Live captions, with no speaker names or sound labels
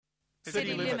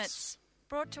City Limits,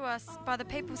 brought to us by the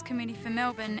People's Committee for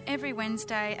Melbourne every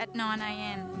Wednesday at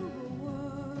 9am.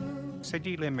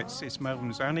 City Limits is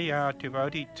Melbourne's only hour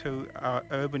devoted to our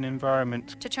urban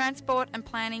environment, To transport and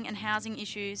planning and housing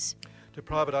issues, to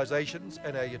privatisations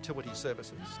and our utility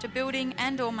services, to building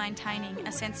and or maintaining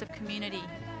a sense of community.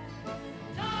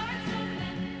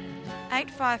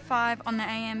 855 on the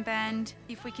AM band,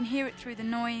 if we can hear it through the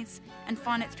noise and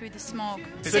find it through the smog.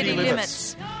 City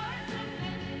Limits.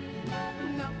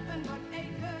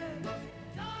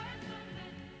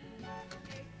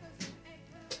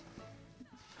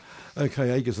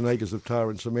 Okay, acres and acres of tar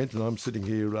and cement, and I'm sitting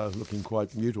here looking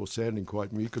quite mute or sounding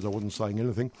quite mute because I wasn't saying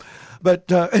anything. But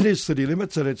it is City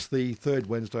Limits, and it's the third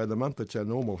Wednesday of the month. It's our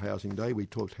normal housing day. We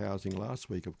talked housing last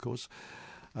week, of course.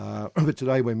 But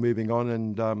today we're moving on,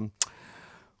 and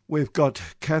we've got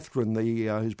Catherine,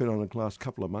 who's been on the last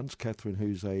couple of months. Catherine,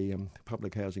 who's a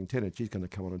public housing tenant. She's going to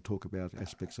come on and talk about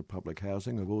aspects of public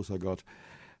housing. We've also got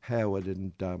Howard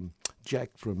and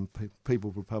Jack from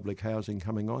People for Public Housing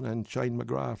coming on, and Shane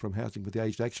McGrath from Housing for the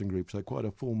Aged Action Group. So quite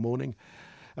a full morning,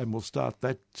 and we'll start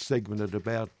that segment at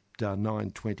about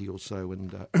 9:20 or so.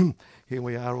 And here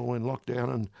we are all in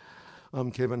lockdown, and I'm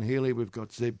Kevin Healy. We've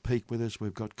got Zeb Peake with us.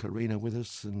 We've got Karina with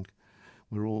us, and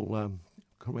we're all...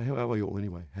 how are we all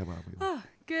anyway? How are we all? Oh,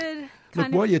 good.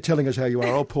 Look, while you're telling us how you are,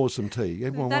 I'll pour some tea.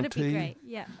 Everyone want tea? That'd be great.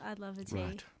 Yeah, I'd love a tea.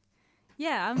 Right.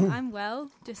 Yeah, I'm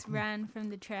well. Just ran from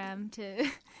the tram to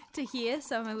here,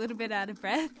 so I'm a little bit out of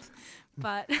breath.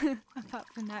 But apart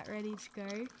from that, ready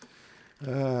to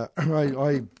go.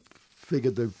 I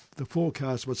figured the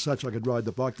forecast was such I could ride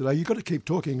the bike today. You've got to keep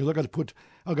talking because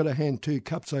I've got to hand 2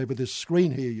 cups over this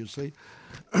screen here, you see.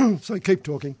 So keep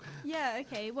talking. Yeah,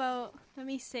 okay. Well, let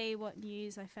me see what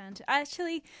news I found.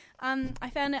 Actually, I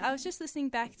found it. I was just listening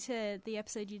back to the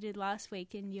episode you did last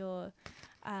week in your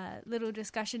little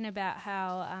discussion about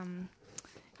how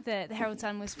the Herald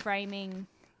Sun was framing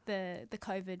the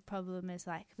COVID problem as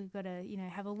like we've got to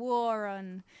have a war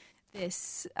on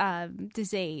this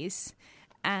disease,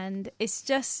 and it's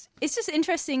just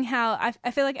interesting how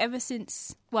I feel like ever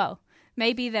since, well,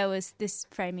 maybe there was this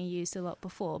framing used a lot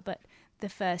before, but the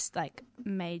first like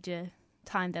major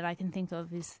time that I can think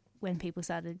of is when people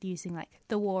started using like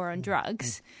the war on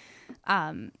drugs.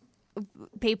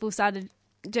 People started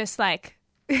just like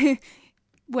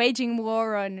waging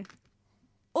war on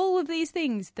all of these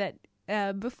things that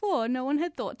before no one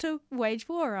had thought to wage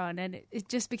war on, and it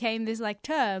just became this like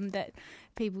term that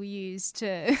people used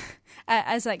to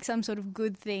as like some sort of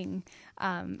good thing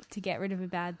to get rid of a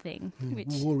bad thing. Which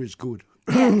War is good.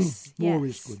 Yes, War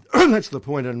yes. is good. That's the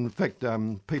point. And in fact,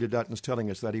 Peter Dutton's telling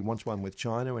us that he wants one with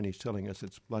China, and he's telling us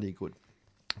it's bloody good.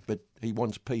 But he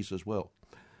wants peace as well.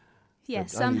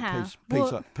 Yes, But only somehow.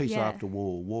 Peace Yeah. after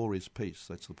war. War is peace.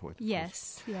 That's the point.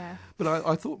 Yes, yeah. But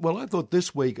I thought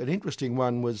this week an interesting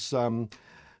one was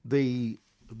the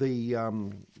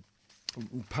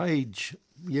page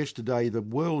yesterday, the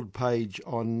world page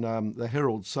on the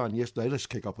Herald Sun yesterday. Let's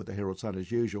kick off with the Herald Sun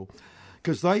as usual,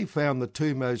 because they found the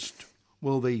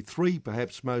 3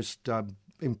 perhaps most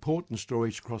important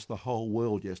stories across the whole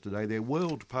world yesterday. Their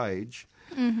world page.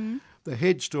 Mm-hmm. The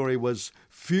head story was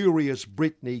Furious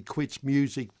Britney Quits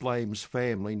Music, Blames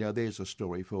Family. Now there's a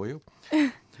story for you.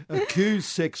 Accused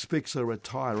sex fixer a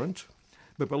tyrant.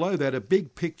 But below that, a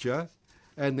big picture,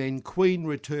 and then Queen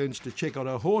returns to check on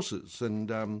her horses.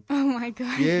 And Oh my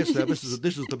God. yes, now this is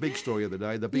the big story of the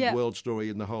day, the big Yeah. world story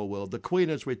in the whole world. The Queen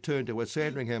has returned to her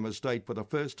Sandringham estate for the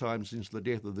first time since the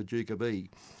death of the Duke of E.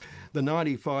 The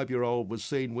 95-year-old was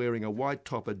seen wearing a white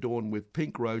top adorned with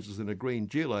pink roses and a green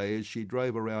gilet as she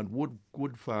drove around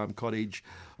Wood Farm Cottage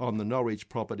on the Norwich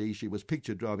property. She was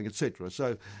pictured driving, etc.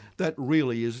 So that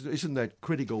really isn't that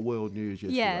critical world news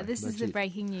yesterday? Yeah, this That's is the it.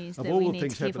 breaking news Of that all we the need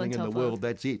things to keep on happening in top the world, of.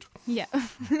 that's it. Yeah.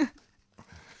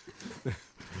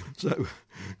 So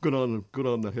good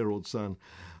on the Herald Sun.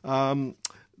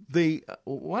 The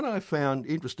one I found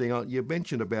interesting, you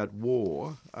mentioned about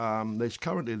war. There's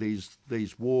currently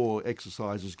these war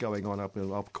exercises going on up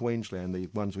Queensland, the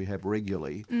ones we have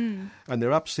regularly, and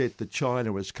they're upset that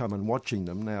China has come and watching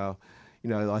them. Now,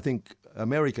 I think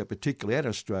America particularly and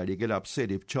Australia get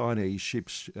upset if Chinese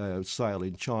ships sail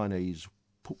in Chinese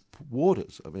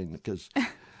waters. I mean, because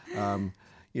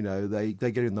they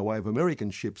get in the way of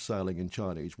American ships sailing in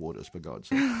Chinese waters, for God's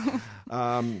sake.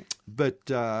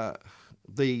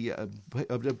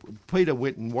 Peter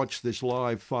went and watched this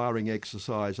live firing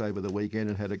exercise over the weekend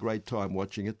and had a great time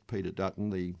watching it. Peter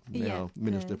Dutton, the now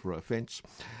Minister for Defence.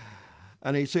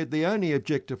 And he said the only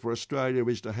objective for Australia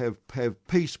is to have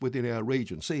peace within our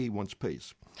region. See, he wants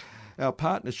peace. Our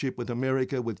partnership with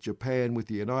America, with Japan, with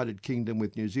the United Kingdom,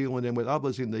 with New Zealand and with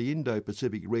others in the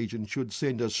Indo-Pacific region should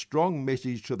send a strong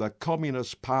message to the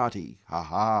Communist Party.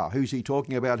 Who's he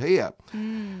talking about here?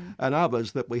 And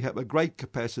others that we have a great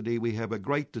capacity, we have a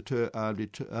great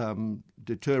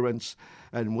deterrence,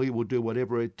 and we will do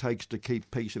whatever it takes to keep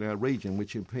peace in our region,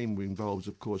 which involves,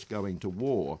 of course, going to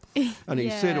war. And he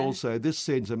said also, this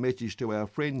sends a message to our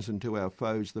friends and to our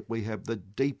foes that we have the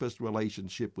deepest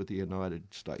relationship with the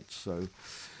United States. So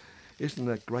isn't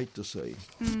that great to see?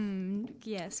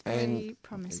 Yes, very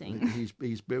promising.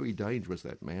 He's very dangerous,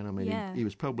 that man. I mean, he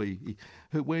was probably...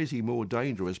 where's he more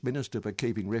dangerous? Minister for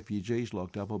keeping refugees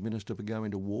locked up or Minister for going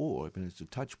to war? I mean, it's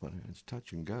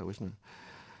touch and go, isn't it?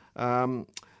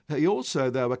 He also,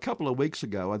 though, a couple of weeks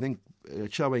ago, I think,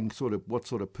 showing sort of what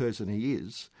sort of person he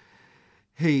is,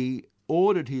 he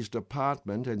ordered his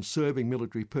department and serving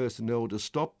military personnel to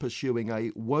stop pursuing a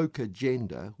woke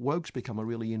agenda. Woke's become a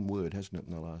really in word, hasn't it,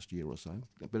 in the last year or so?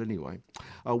 But anyway,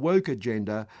 a woke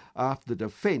agenda after the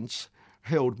Defence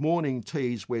held morning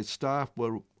teas where staff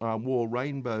wore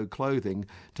rainbow clothing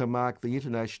to mark the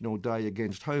International Day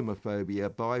against homophobia,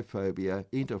 biphobia,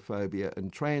 interphobia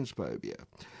and transphobia.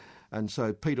 And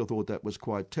so Peter thought that was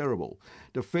quite terrible.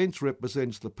 Defence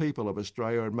represents the people of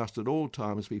Australia and must at all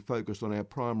times be focused on our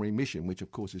primary mission, which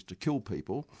of course is to kill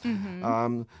people,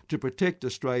 to protect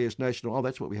Australia's national,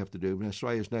 that's what we have to do,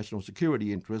 Australia's national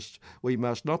security interests. We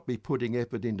must not be putting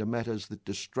effort into matters that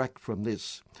distract from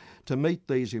this. To meet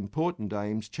these important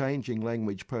aims, changing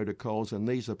language protocols and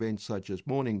these events such as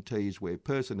morning teas where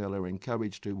personnel are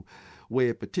encouraged to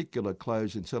wear particular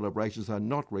clothes in celebrations are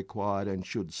not required and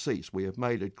should cease. We have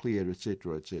made it clear,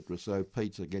 etc., etc. So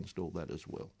Pete's against all that as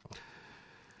well.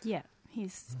 Yeah,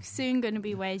 he's soon going to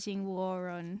be waging war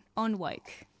on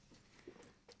woke.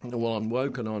 Well, on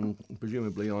woke and on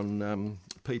presumably on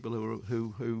people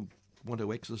who want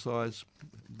to exercise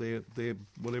their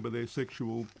whatever their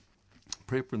sexual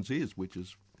preference is, which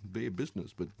is their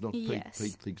business, but not Pete.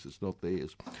 Pete thinks it's not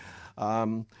theirs.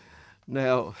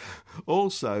 Now,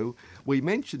 also, we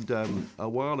mentioned a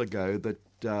while ago that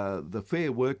the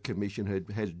Fair Work Commission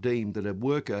had deemed that a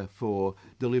worker for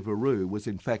Deliveroo was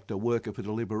in fact a worker for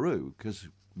Deliveroo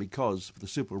because for the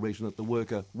simple reason that the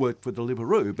worker worked for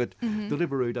Deliveroo, but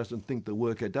Deliveroo doesn't think the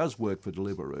worker does work for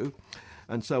Deliveroo,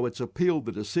 and so it's appealed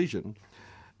the decision,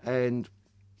 and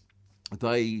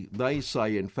they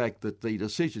say, in fact, that the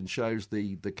decision shows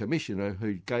the commissioner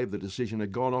who gave the decision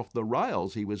had gone off the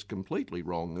rails. He was completely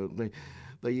wrong.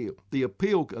 The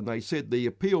appeal, and they said the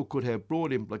appeal could have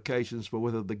broad implications for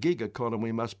whether the gig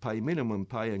economy must pay minimum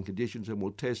pay and conditions, and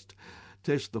will test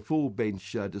the full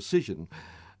bench decision.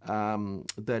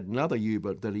 That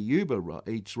a Uber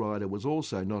Eats rider was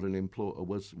also not an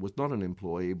was not an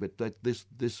employee, but that this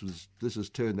has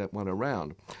turned that one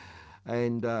around.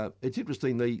 And it's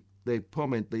interesting, they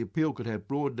comment the appeal could have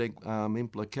broad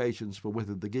implications for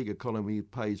whether the gig economy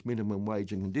pays minimum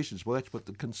wage and conditions. Well, that's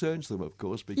what concerns them, of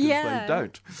course, because they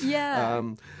don't. Yeah.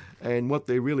 And what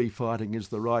they're really fighting is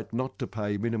the right not to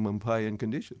pay minimum pay and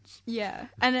conditions. Yeah,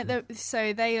 and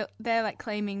so they're like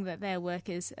claiming that their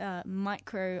workers are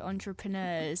micro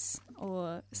entrepreneurs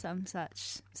or some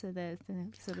such. So they're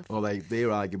sort of. Well,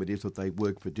 their argument is that they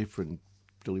work for different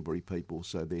delivery people,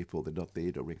 so therefore they're not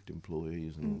their direct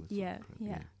employees and all that.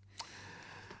 Yeah.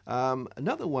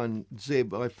 Another one,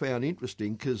 Zeb, I found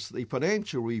interesting because the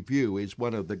Financial Review is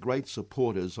one of the great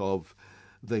supporters of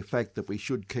the fact that we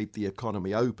should keep the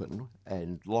economy open,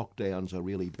 and lockdowns are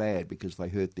really bad because they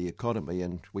hurt the economy,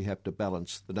 and we have to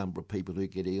balance the number of people who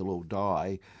get ill or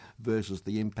die versus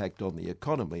the impact on the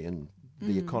economy, and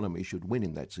the economy should win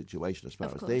in that situation as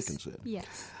far as they're concerned.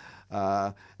 Yes.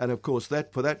 And of course,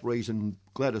 for that reason,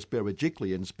 Gladys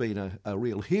Berejiklian's been a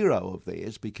real hero of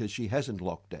theirs because she hasn't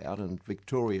locked out, and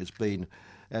Victoria's been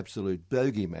absolute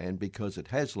bogeyman because it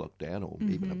has locked down, or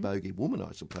even a bogey woman,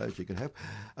 I suppose you could have.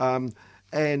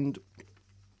 And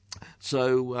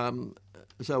so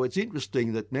it's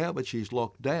interesting that now that she's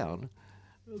locked down,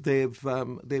 they've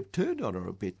turned on her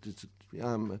a bit.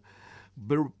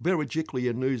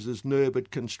 Berejiklian loses nerve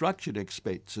at construction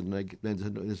expense, and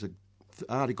there's an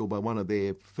article by one of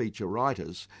their feature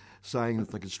writers saying that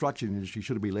the construction industry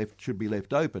should be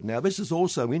left open. Now, this is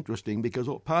also interesting because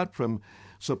apart from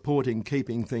supporting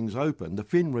keeping things open, the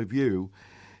Fin Review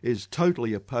is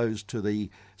totally opposed to the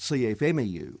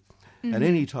CFMEU. And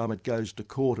any time it goes to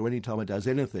court or any time it does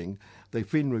anything, the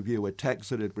Fin Review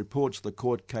attacks it. It reports the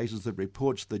court cases. It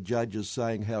reports the judges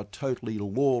saying how totally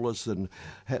lawless and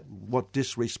what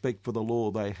disrespect for the law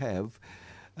they have.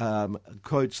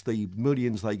 quotes the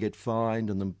millions they get fined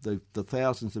and the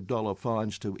thousands of dollar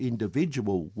fines to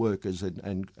individual workers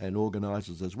and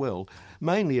organisers as well,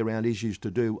 mainly around issues to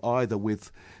do either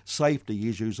with safety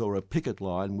issues or a picket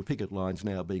line, with picket lines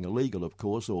now being illegal, of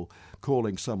course, or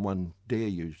calling someone, dare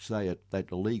you say it,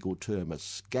 that illegal term, a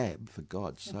scab, for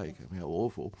God's sake, how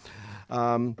awful.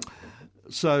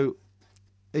 So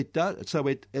it does. So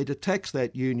it attacks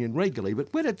that union regularly,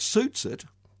 but when it suits it,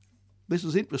 this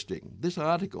is interesting. This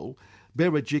article,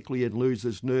 Berejiklian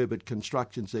loses nerve at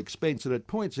construction's expense, and it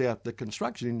points out the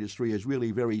construction industry is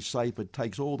really very safe. It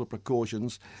takes all the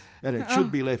precautions, and it should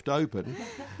be left open.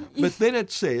 But then it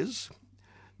says,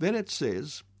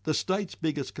 the state's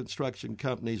biggest construction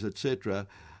companies, etc.,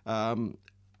 and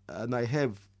they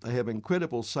have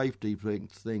incredible safety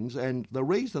things, and the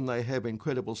reason they have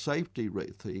incredible safety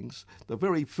things, the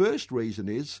very first reason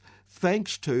is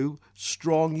thanks to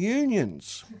strong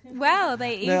unions. Wow,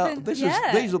 these are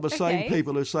the same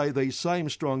people who say these same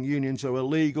strong unions are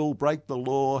illegal, break the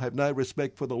law, have no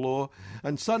respect for the law,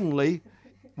 and suddenly,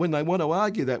 when they want to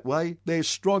argue that way, they're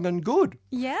strong and good.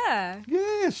 Yeah.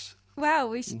 Yes.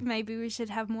 Wow, maybe we should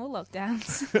have more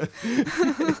lockdowns.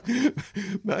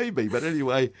 Maybe, but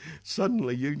anyway,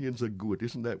 suddenly unions are good.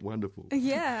 Isn't that wonderful?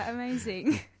 Yeah,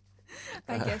 amazing.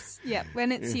 I guess, yeah,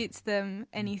 when it suits them,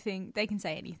 anything, they can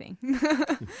say anything.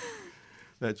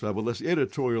 That's right. Well, this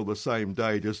editorial the same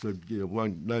day, just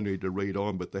no need to read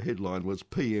on, but the headline was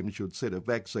PM should set a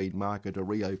vaccine market to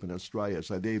reopen Australia.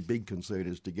 So their big concern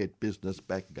is to get business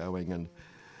back going and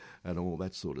all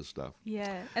that sort of stuff.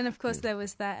 Yeah, and of course there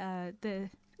was that the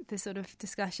sort of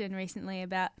discussion recently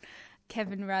about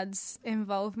Kevin Rudd's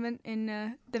involvement in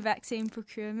the vaccine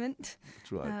procurement.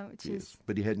 That's right.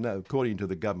 But he had according to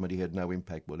the government, he had no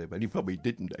impact whatever, and he probably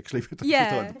didn't actually. But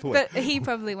yeah, but he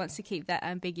probably wants to keep that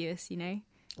ambiguous,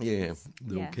 Yeah,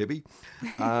 little Kevy.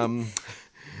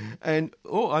 And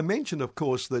I mentioned, of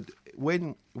course, that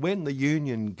when the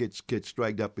union gets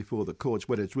dragged up before the courts,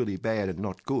 when it's really bad and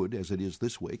not good, as it is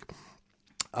this week,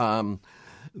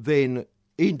 then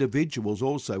individual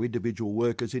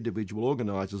workers, individual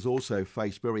organisers also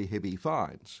face very heavy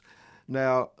fines.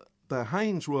 Now, the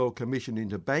Haynes Royal Commission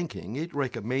into Banking, it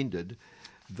recommended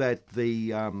that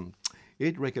the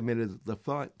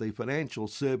financial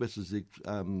services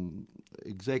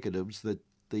executives, that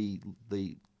the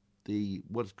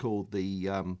what's called the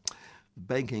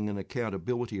banking and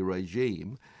accountability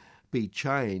regime be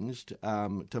changed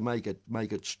to make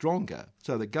it stronger.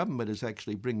 So the government is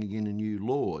actually bringing in a new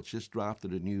law. It's just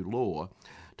drafted a new law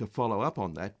to follow up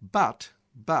on that. But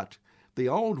the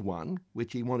old one,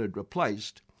 which he wanted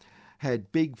replaced,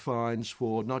 had big fines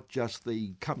for not just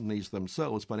the companies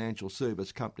themselves, financial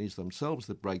service companies themselves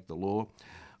that break the law,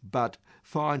 but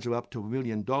fines of up to $1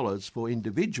 million for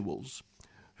individuals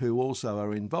who also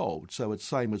are involved. So it's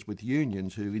same as with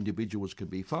unions, who individuals can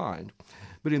be fined.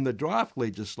 But in the draft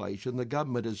legislation, the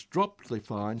government has dropped the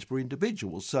fines for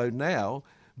individuals. So now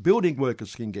building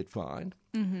workers can get fined,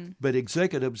 but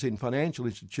executives in financial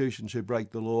institutions who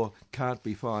break the law can't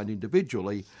be fined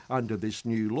individually under this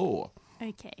new law.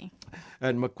 Okay.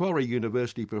 And Macquarie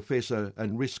University professor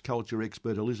and risk culture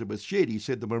expert Elizabeth Sheedy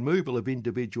said the removal of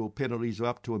individual penalties of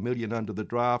up to $1 million under the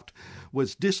draft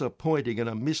was disappointing and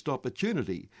a missed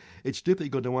opportunity. It's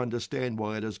difficult to understand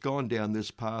why it has gone down this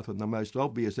path, and the most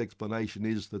obvious explanation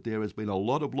is that there has been a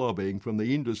lot of lobbying from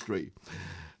the industry.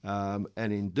 And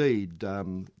indeed,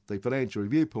 the Financial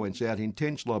Review points out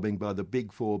intense lobbying by the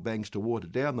big four banks to water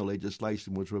down the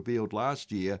legislation was revealed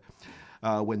last year,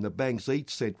 when the banks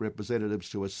each sent representatives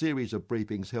to a series of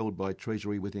briefings held by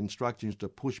Treasury with instructions to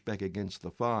push back against the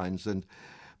fines. And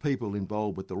people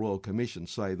involved with the Royal Commission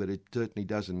say that it certainly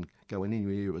doesn't go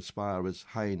anywhere as far as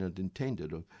Hayne had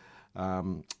intended.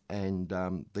 But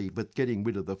getting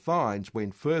rid of the fines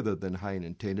went further than Hayne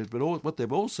intended. But what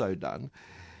they've also done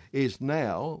is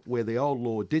now, where the old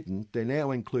law didn't, they're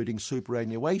now including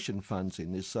superannuation funds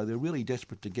in this. So they're really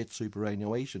desperate to get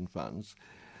superannuation funds.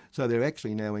 So they're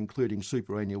actually now including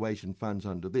superannuation funds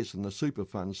under this, and the super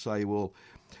funds say, well,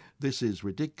 this is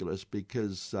ridiculous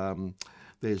because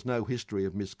there's no history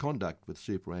of misconduct with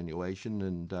superannuation.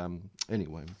 And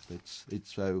anyway,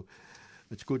 it's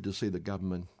good to see the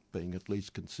government being at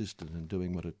least consistent and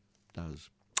doing what it does.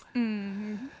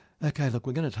 Mm-hmm. Okay, look,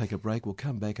 we're going to take a break. We'll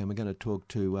come back and we're going to talk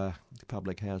to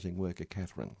public housing worker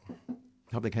Catherine.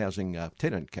 Public housing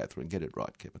tenant Catherine. Get it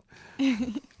right,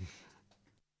 Kevin.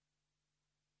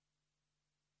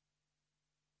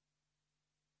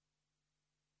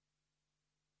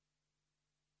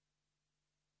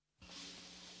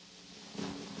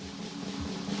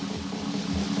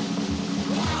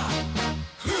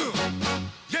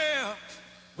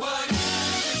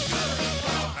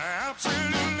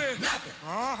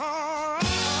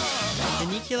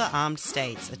 nuclear armed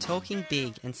states are talking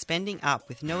big and spending up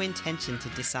with no intention to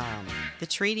disarm. The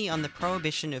Treaty on the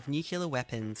Prohibition of Nuclear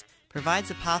Weapons provides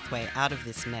a pathway out of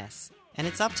this mess, and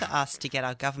it's up to us to get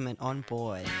our government on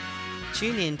board.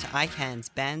 Tune in to ICANN's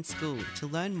Banned School to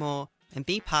learn more and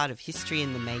be part of history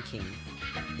in the making.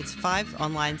 It's 5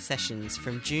 online sessions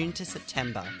from June to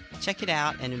September. Check it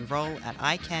out and enrol at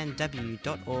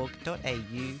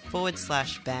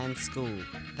icanw.org.au/banned school.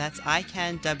 That's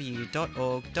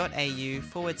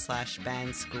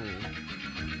icanw.org.au/banned school.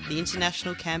 The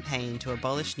international campaign to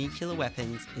abolish nuclear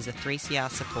weapons is a 3CR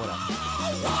supporter.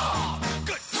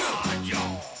 Good God,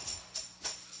 y'all.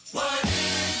 What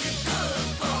is it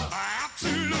good for?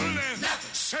 Absolutely.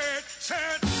 Nothing. Said.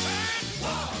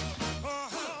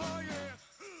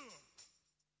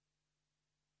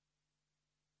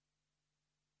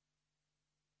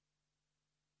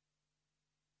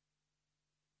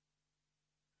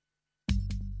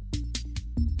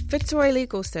 Fitzroy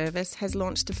Legal Service has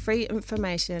launched a free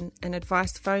information and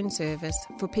advice phone service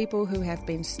for people who have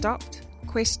been stopped,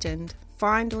 questioned,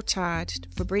 fined or charged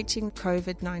for breaching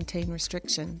COVID-19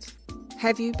 restrictions.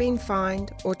 Have you been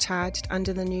fined or charged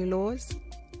under the new laws?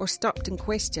 Or stopped and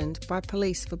questioned by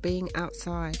police for being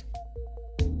outside?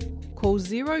 Call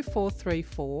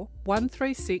 0434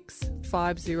 136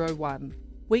 501.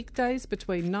 Weekdays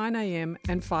between 9am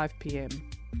and 5pm.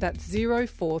 That's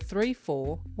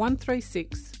 0434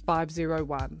 136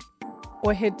 501.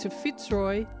 Or head to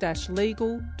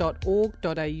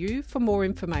fitzroy-legal.org.au for more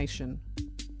information.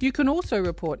 You can also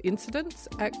report incidents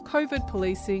at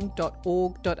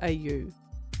covidpolicing.org.au.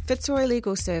 Fitzroy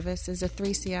Legal Service is a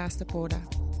 3CR supporter.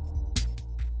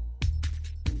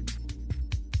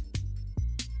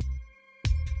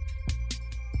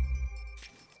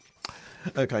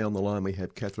 Okay, on the line we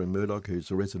have Catherine Murdoch,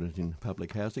 who's a resident in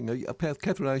public housing.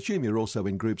 Catherine, I assume you're also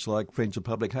in groups like Friends of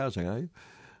Public Housing, are you?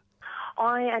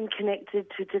 I am connected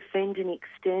to Defend and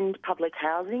Extend Public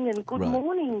Housing, and good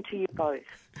morning to you both.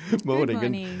 Morning. Good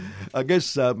morning. And I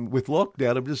guess with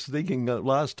lockdown, I'm just thinking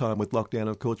last time with lockdown,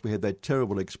 of course, we had that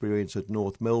terrible experience at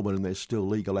North Melbourne, and there's still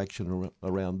legal action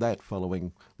around that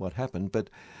following what happened. But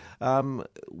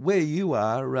where you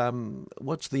are,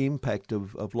 what's the impact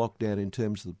of lockdown in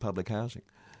terms of the public housing?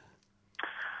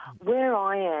 Where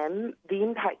I am, the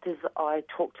impact, as I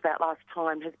talked about last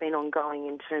time, has been ongoing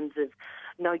in terms of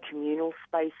no communal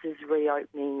spaces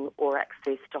reopening or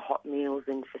access to hot meals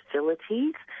and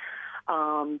facilities.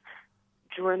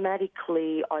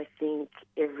 Dramatically, I think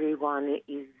everyone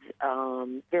is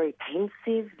very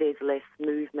pensive. There's less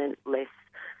movement, less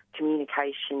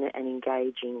communication and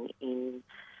engaging in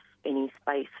any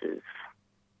spaces.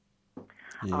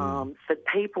 Yeah. For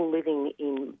people living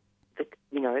in the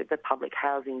public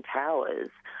housing towers,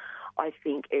 I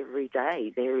think every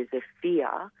day there is a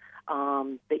fear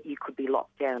that you could be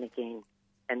locked down again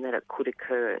and that it could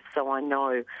occur. So I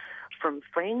know from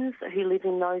friends who live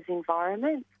in those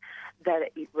environments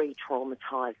that it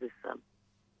re-traumatises them.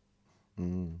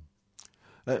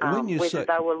 Whether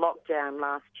they were locked down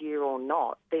last year or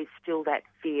not, there's still that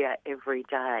fear every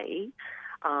day.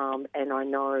 And I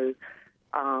know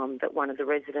that one of the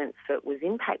residents that was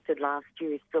impacted last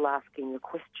year is still asking the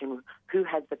question, who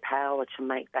had the power to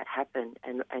make that happen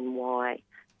and why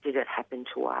did it happen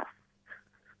to us?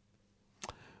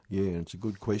 Yeah, it's a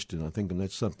good question, I think, and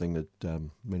that's something that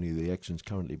many of the actions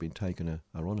currently being taken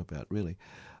are on about, really.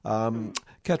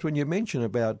 Catherine, you mentioned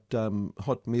about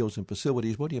hot meals and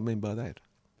facilities. What do you mean by that?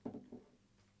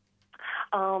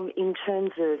 In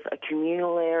terms of a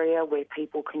communal area where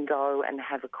people can go and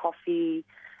have a coffee,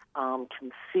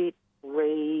 can sit,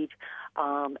 read,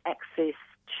 access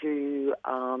to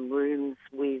rooms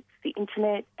with the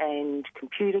internet and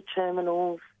computer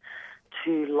terminals,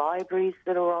 to libraries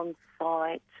that are on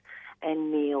site,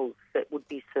 and meals that would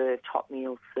be served, hot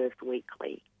meals served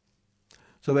weekly.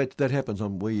 So that happens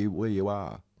on where you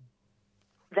are?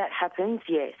 That happens,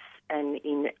 yes, and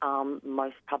in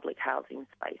most public housing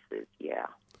spaces, yeah.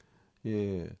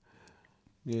 Yeah.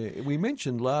 We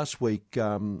mentioned last week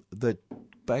that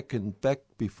back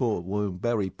before, well,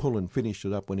 Barry Pullen finished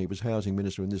it up when he was housing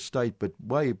minister in this state, but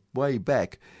way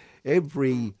back,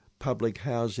 every public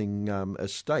housing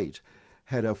estate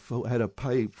had a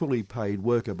fully paid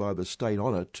worker by the state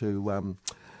on it to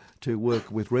work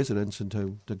with residents and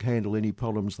to handle any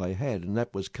problems they had, and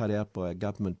that was cut out by a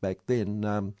government back then.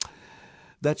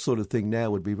 That sort of thing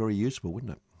now would be very useful,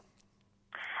 wouldn't it?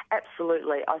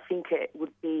 Absolutely. I think it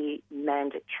would be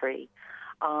mandatory.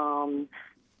 And,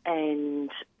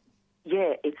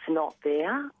 yeah, it's not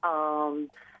there.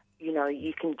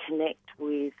 you can connect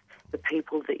with the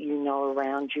people that you know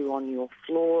around you on your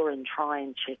floor and try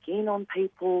and check in on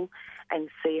people and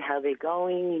see how they're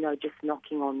going, just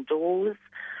knocking on doors.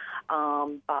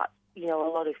 But,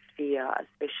 a lot of fear,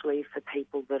 especially for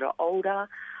people that are older,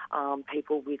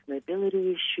 people with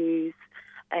mobility issues,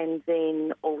 and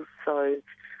then also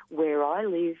where I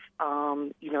live,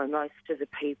 most of the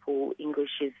people,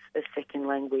 English is a second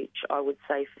language, I would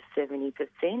say for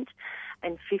 70%,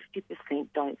 and 50%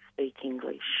 don't speak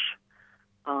English.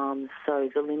 So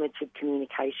the limited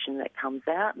communication that comes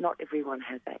out, not everyone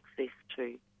has access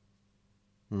to.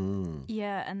 Mm.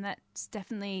 Yeah, and that's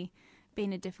definitely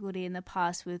been a difficulty in the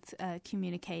past with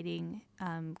communicating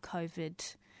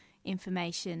COVID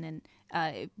information, and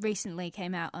it recently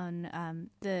came out on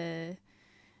this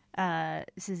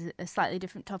is a slightly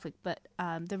different topic, but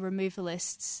the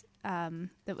removalists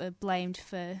that were blamed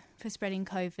for spreading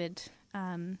COVID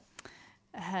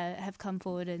have come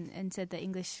forward and said that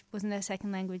English wasn't their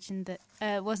second language and that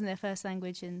wasn't their first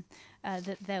language, and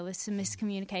that there was some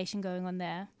miscommunication going on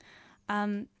there.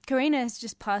 Karina has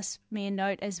just passed me a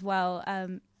note as well.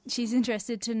 She's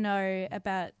interested to know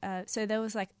about, so there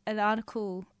was like an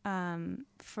article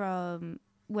from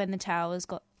when the towers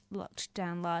got locked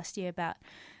down last year about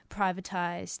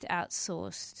privatised,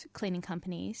 outsourced cleaning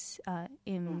companies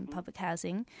in public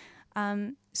housing.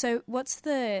 So what's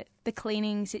the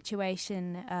cleaning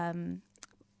situation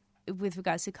with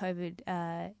regards to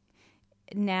COVID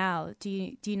now? Do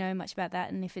you know much about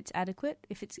that, and if it's adequate,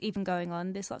 if it's even going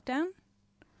on this lockdown?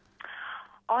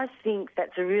 I think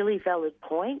that's a really valid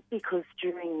point, because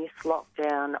during this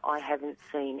lockdown I haven't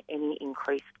seen any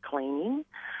increased cleaning.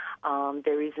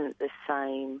 There isn't the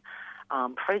same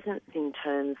presence in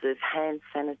terms of hand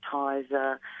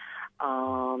sanitizer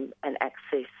and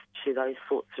access to those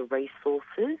sorts of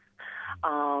resources.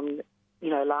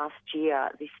 Last year,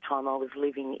 this time I was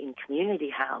living in community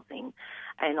housing,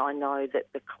 and I know that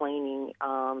the cleaning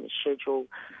schedule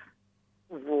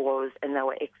was, and there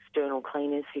were external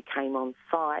cleaners who came on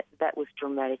site, that was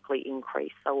dramatically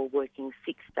increased. They were working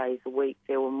 6 days a week.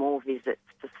 There were more visits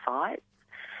to sites,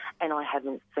 and I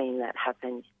haven't seen that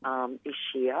happen this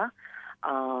year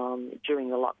during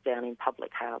the lockdown in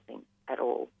public housing at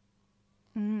all.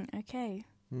 Okay.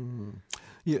 Mm.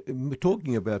 Yeah,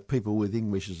 talking about people with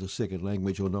English as a second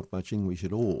language or not much English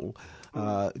at all,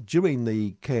 during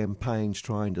the campaigns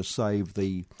trying to save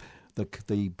the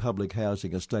public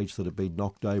housing estates that have been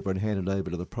knocked over and handed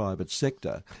over to the private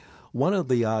sector, one of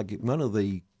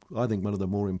the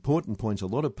more important points a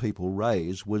lot of people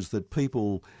raised was that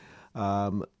people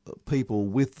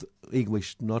with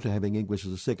English, not having English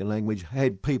as a second language,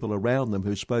 had people around them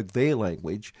who spoke their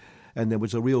language, and there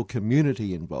was a real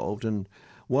community involved. And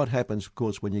what happens, of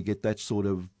course, when you get that sort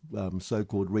of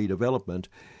so-called redevelopment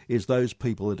is those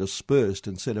people are dispersed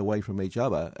and sent away from each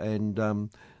other, and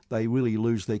they really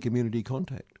lose their community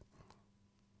contact.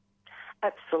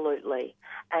 Absolutely.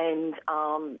 And,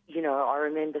 I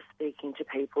remember speaking to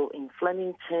people in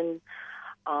Flemington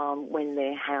when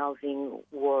their housing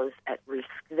was at risk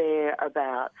there,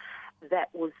 about that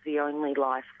was the only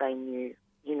life they knew.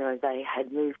 They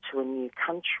had moved to a new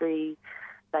country.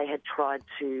 They had tried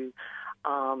to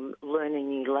learn a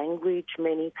new language.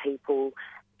 Many people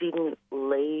didn't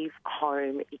leave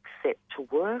home except to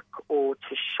work or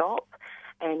to shop,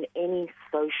 and any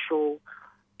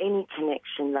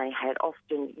connection they had,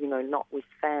 often, not with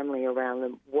family around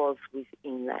them, was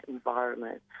within that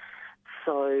environment.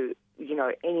 So,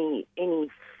 any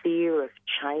fear of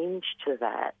change to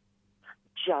that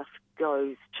just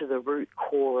goes to the root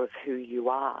core of who you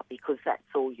are, because that's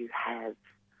all you have.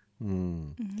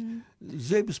 Mm. Mm-hmm.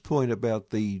 Zeb's point about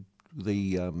the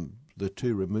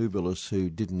two removalists who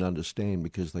didn't understand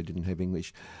because they didn't have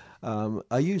English,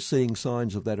 are you seeing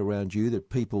signs of that around you, that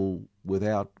people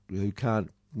who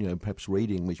can't, perhaps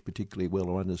read English particularly well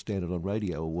or understand it on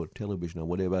radio or television or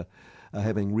whatever, are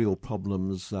having real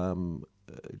problems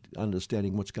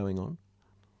understanding what's going on?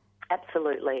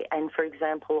 Absolutely. And for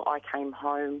example, I came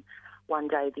home one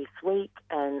day this week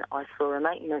and I saw a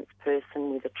maintenance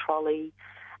person with a trolley,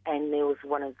 and there was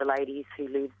one of the ladies who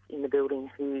lives in the building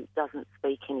who doesn't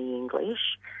speak any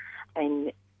English,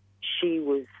 and she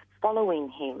was following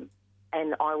him,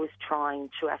 and I was trying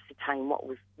to ascertain what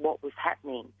was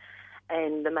happening.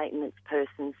 And the maintenance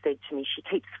person said to me, she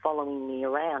keeps following me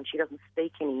around. She doesn't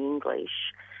speak any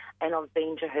English, and I've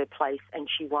been to her place and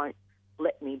she won't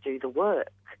let me do the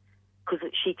work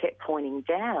because she kept pointing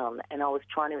down, and I was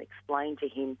trying to explain to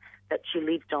him that she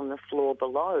lived on the floor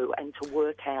below and to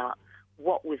work out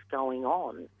what was going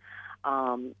on.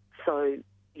 So,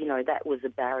 that was a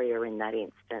barrier in that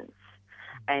instance.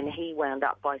 And he wound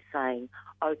up by saying,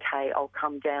 okay, I'll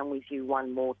come down with you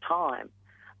one more time.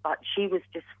 But she was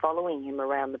just following him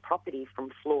around the property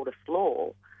from floor to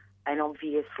floor, and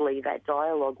obviously that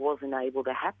dialogue wasn't able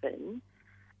to happen,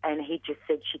 and he just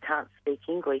said she can't speak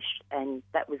English, and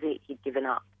that was it. He'd given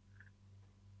up.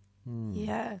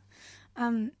 Yeah.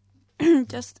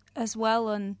 Just as well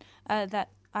on that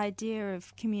idea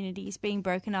of communities being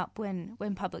broken up when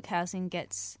public housing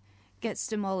gets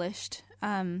demolished.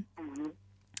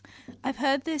 I've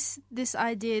heard this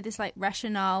idea, this like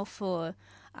rationale for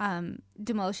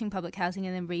demolishing public housing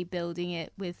and then rebuilding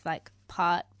it with like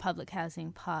part public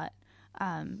housing, part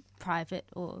private,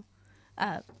 or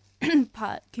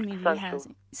part community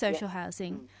housing, social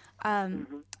housing.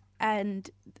 And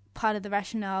part of the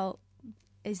rationale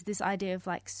is this idea of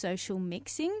like social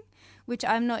mixing, which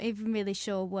I'm not even really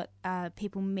sure what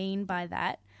people mean by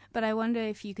that. But I wonder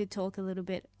if you could talk a little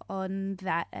bit on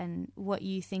that and what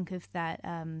you think of that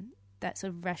that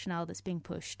sort of rationale that's being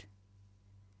pushed.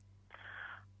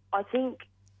 I think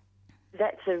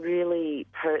that's a really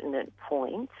pertinent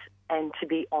point, and to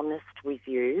be honest with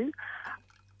you,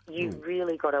 you've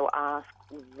really got to ask,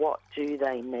 what do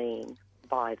they mean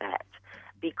by that?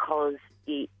 Because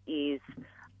it is,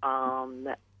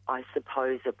 I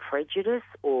suppose, a prejudice,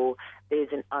 or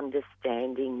there's an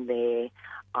understanding there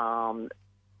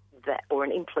that, or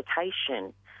an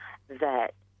implication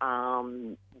that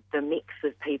the mix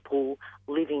of people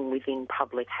living within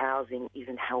public housing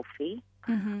isn't healthy,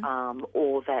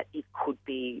 or that it could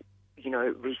be,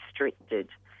 restricted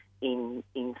in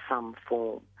some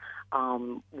form.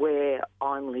 Where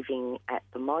I'm living at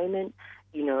the moment,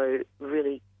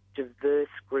 really diverse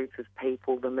group of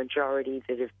people, the majority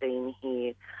that have been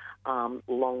here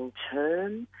long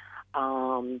term,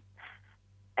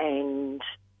 and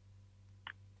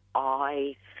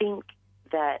I think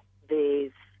that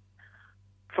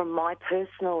from my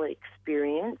personal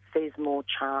experience, there's more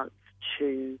chance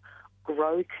to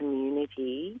grow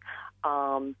community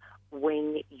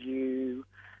when you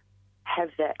have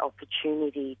that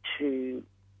opportunity to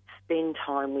spend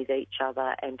time with each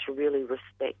other and to really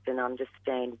respect and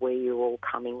understand where you're all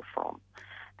coming from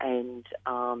and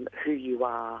who you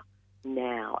are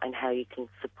now and how you can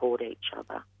support each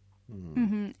other.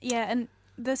 Yeah, and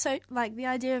the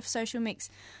idea of social mix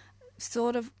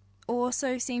sort of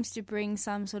also seems to bring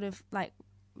some sort of like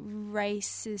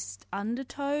racist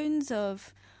undertones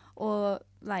or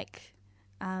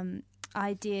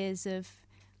ideas of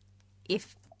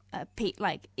if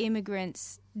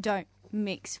immigrants don't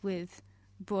mix with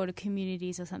broader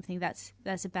communities or something, that's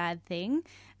a bad thing.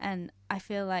 And I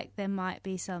feel like there might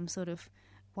be some sort of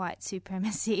white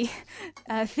supremacy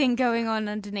thing going on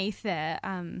underneath there.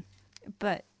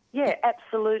 But yeah,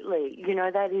 absolutely.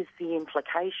 That is the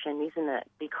implication, isn't it?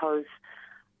 Because,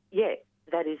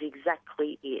 that is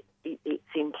exactly it. It's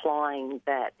implying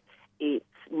that it's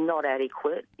not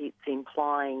adequate. It's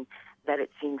implying that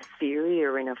it's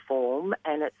inferior in a form,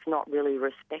 and it's not really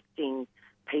respecting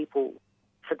people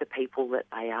for the people that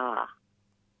they are.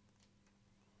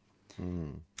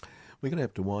 We're going to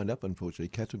have to wind up, unfortunately,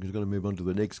 Catherine, because we're going to move on to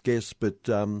the next guest. But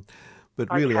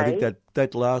really, I think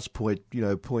that last point,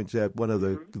 points out one of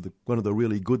the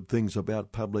really good things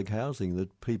about public housing,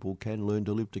 that people can learn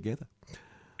to live together.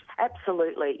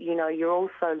 Absolutely. You're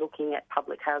also looking at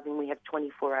public housing. We have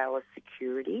 24-hour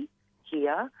security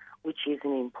here, which is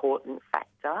an important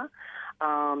factor.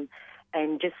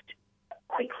 And just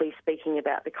quickly speaking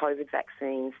about the COVID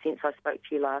vaccines, since I spoke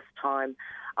to you last time,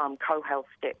 CoHealth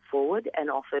stepped forward and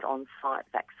offered on-site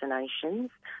vaccinations.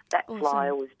 That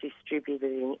flyer was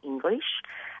distributed in English.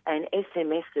 And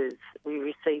SMSs, we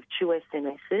received 2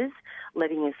 SMSs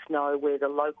letting us know where the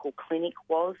local clinic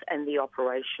was and the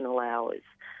operational hours.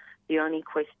 The only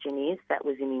question is that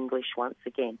was in English once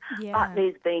again. Yeah. But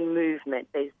there's been movement,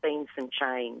 there's been some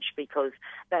change, because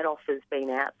that offer's been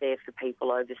out there for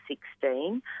people over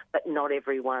 16, but not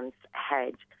everyone's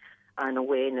had an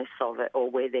awareness of it or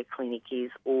where their clinic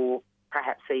is, or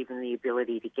perhaps even the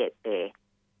ability to get there.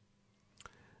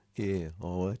 Yeah,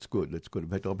 that's good. That's good. In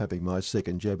fact, I'm having my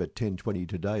second jab at 10:20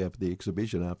 today at the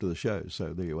exhibition after the show.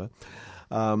 So there you are.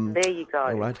 There you go.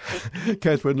 All right.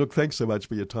 Catherine, look, thanks so much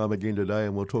for your time again today,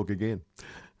 and we'll talk again.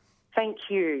 Thank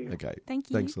you. Okay. Thank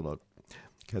you. Thanks a lot.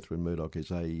 Catherine Murdoch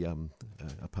is a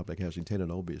public housing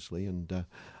tenant, obviously, and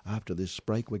after this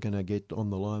break, we're going to get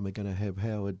on the line. We're going to have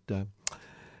Howard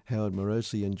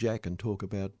Morosi and Jack and talk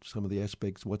about some of the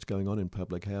aspects of what's going on in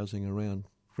public housing around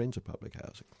Friends of Public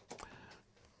Housing.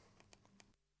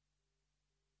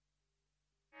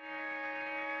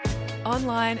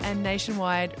 online and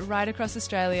nationwide right across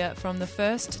Australia from the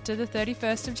 1st to the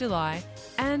 31st of July,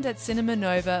 and at Cinema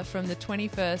Nova from the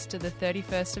 21st to the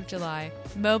 31st of July.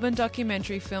 Melbourne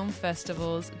Documentary Film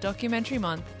Festival's Documentary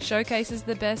Month showcases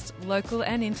the best local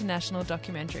and international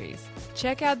documentaries.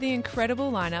 Check out the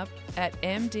incredible lineup at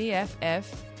mdff.org.au,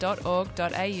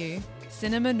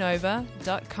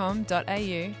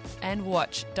 cinemanova.com.au and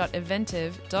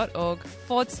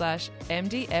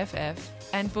watch.eventive.org/MDFF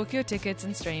and book your tickets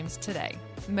and streams today.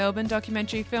 Melbourne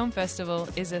Documentary Film Festival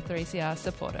is a 3CR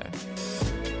supporter.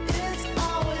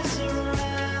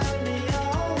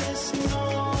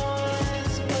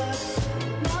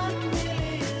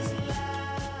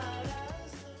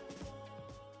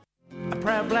 A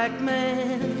proud black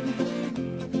man,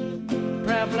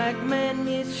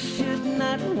 you should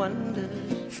not wonder.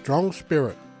 Strong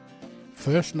Spirit,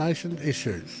 First Nations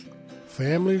issues,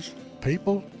 families,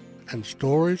 people and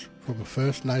stories from a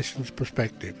First Nations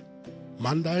perspective.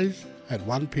 Mondays at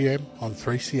 1 p.m. on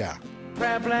 3CR.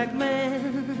 Proud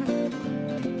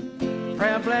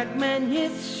black man,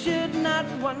 you should not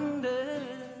wonder.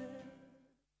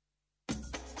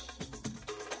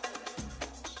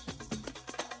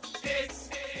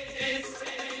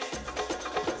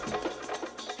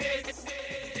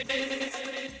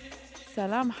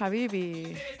 Salam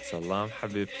Habibi. Salam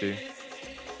Habibti.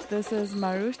 This is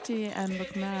Marushti and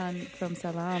Lukman from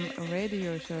Salam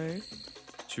Radio Show.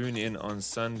 Tune in on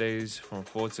Sundays from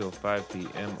 4 till 5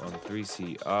 p.m. on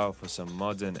 3CR for some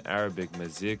modern Arabic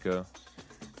muzika.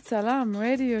 Salam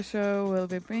Radio Show will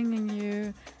be bringing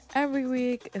you every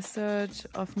week a search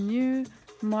of new,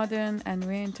 modern and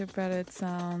reinterpreted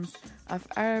sounds of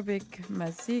Arabic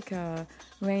muzika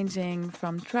ranging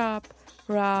from trap,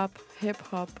 rap,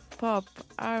 hip-hop, pop,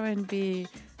 R&B,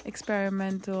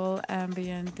 experimental,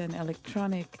 ambient and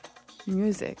electronic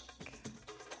music.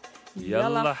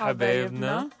 Yalla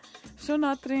Habaibna. Shu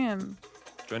Natrin.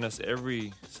 Join us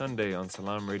every Sunday on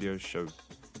Salam Radio Show.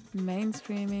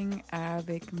 Mainstreaming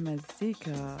Arabic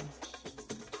muzika.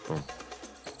 Boom.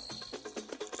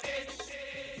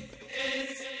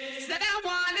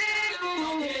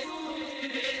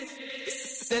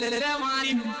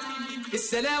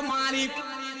 Assalamu alaikum. Assalamu alaikum.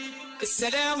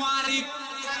 Assalamu alaikum.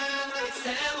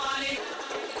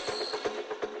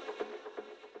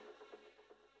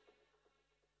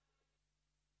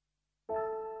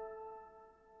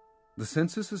 The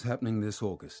census is happening this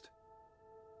August.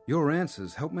 Your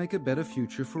answers help make a better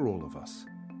future for all of us.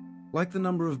 Like the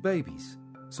number of babies,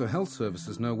 so health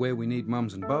services know where we need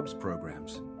mums and bubs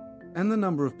programs, and the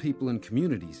number of people in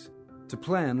communities to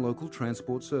plan local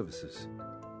transport services.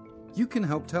 You can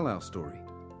help tell our story.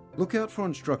 Look out for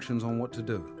instructions on what to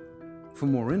do. For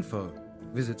more info,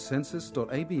 visit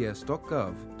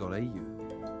census.abs.gov.au.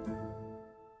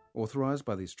 Authorised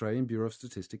by the Australian Bureau of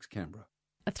Statistics, Canberra.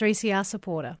 A 3CR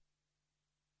supporter.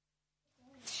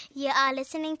 You are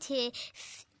listening to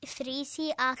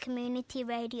 3CR Community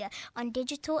Radio on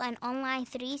digital and online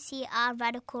 3CR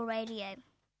Radical Radio.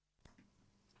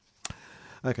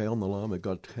 Okay, on the line we've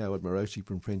got Howard Morosi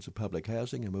from Friends of Public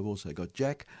Housing, and we've also got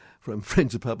Jack from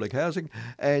Friends of Public Housing.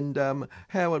 And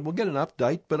Howard, we'll get an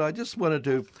update, but I just wanted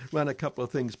to run a couple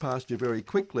of things past you very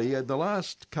quickly. In the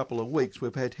last couple of weeks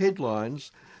we've had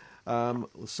headlines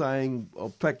saying,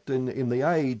 in fact, in The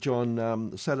Age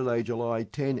on Saturday, July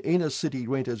 10, inner city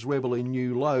renters revel in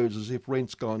new lows as if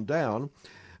rent's gone down.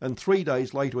 And 3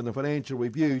 days later in the Financial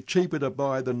Review, cheaper to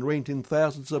buy than rent in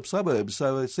thousands of suburbs.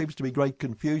 So there seems to be great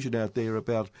confusion out there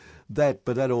about that,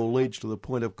 but that all leads to the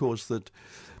point, of course, that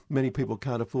many people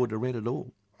can't afford to rent at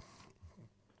all.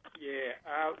 Yeah,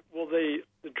 well, the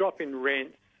drop in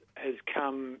rents has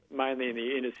come mainly in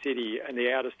the inner city, and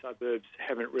the outer suburbs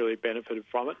haven't really benefited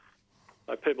from it.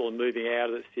 So people are moving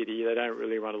out of the city. They don't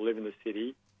really want to live in the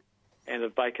city. And the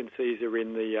vacancies are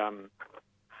in the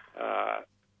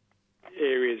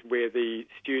areas where the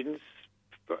students,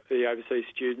 the overseas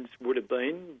students, would have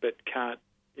been, but can't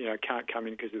come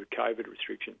in because of the COVID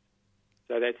restrictions.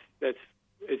 So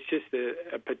it's just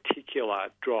a particular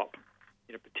drop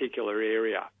in a particular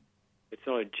area. It's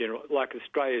not a general, like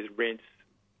Australia's rents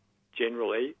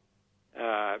generally,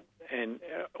 and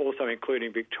also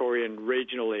including Victorian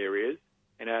regional areas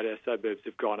and outer suburbs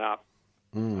have gone up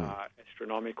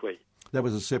astronomically. That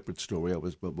was a separate story.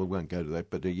 But we won't go to that.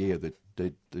 But they're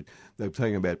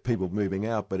talking about people moving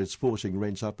out, but it's forcing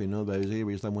rents up in all those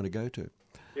areas they want to go to.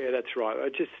 Yeah, that's right.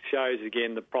 It just shows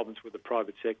again the problems with the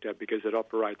private sector because it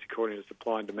operates according to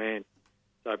supply and demand.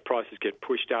 So prices get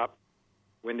pushed up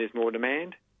when there's more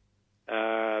demand,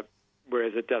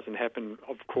 whereas it doesn't happen,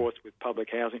 of course, with public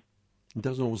housing. It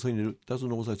doesn't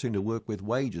also seem to work with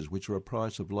wages, which are a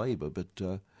price of labour,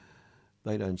 but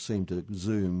they don't seem to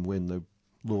zoom when the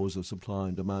laws of supply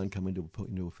and demand come into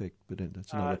effect. But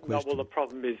that's another question. Well, the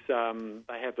problem is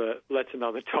they have that's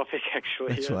another topic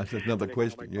actually. That's right. That's another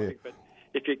question. Yeah. Topic, but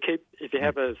if you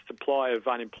have a supply of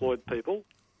unemployed people,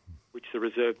 which the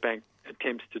Reserve Bank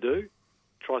attempts to do,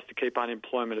 tries to keep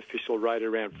unemployment official rate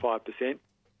around 5%,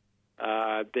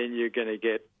 then you're going to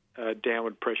get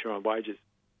downward pressure on wages.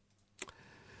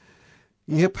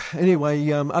 Yep. Anyway,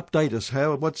 update us,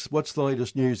 Howard. What's the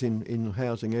latest news in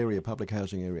housing area, public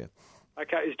housing area?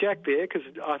 Okay, is Jack there? Because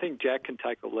I think Jack can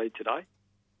take the lead today.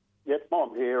 Yep,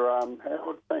 I'm here,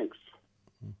 Howard. Thanks.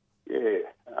 Yeah.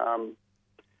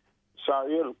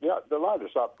 So the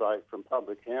latest update from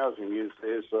public housing is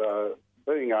there's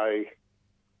being a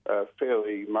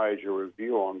fairly major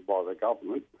review on by the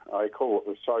government. They call it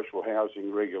the Social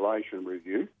Housing Regulation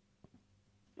Review,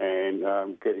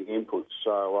 and getting input.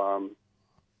 So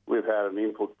we've had an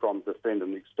input from Defend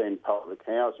and Extend Public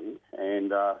Housing,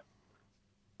 and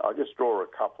I just draw a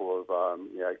couple of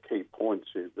key points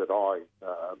that I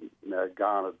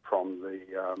garnered from the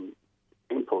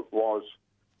input was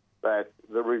that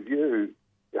the review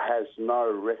has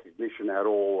no recognition at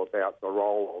all about the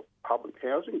role of public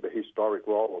housing, the historic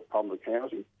role of public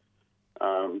housing.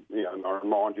 And I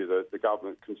remind you that the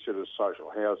government considers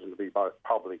social housing to be both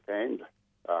public and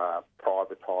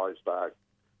privatised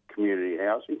community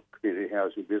housing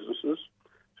businesses.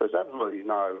 So there's absolutely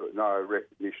no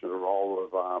recognition of the role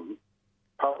of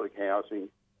public housing.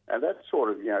 And that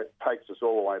sort of, takes us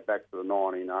all the way back to the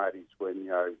 1980s when,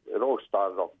 it all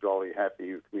started off jolly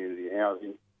happy with community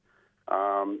housing.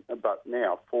 But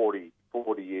now, 40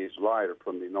 years later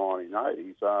from the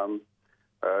 1980s,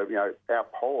 our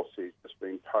policy has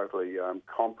been totally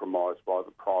compromised by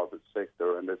the private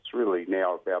sector, and it's really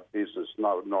now about business,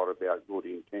 not about good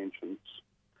intentions.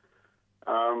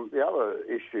 The other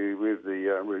issue with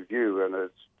the review and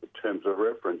its terms of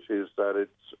reference is that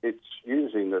it's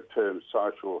using the term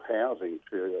social housing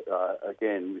to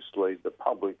again mislead the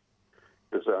public,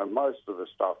 because most of the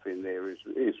stuff in there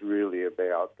is really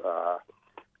about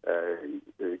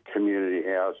community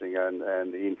housing and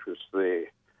the interest there,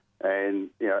 and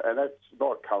that's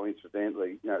not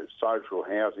coincidentally. Social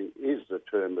housing is the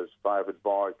term that's favoured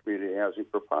by community housing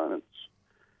proponents,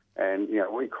 and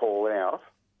we call out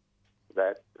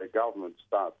that the government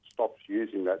stops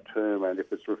using that term, and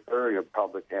if it's referring to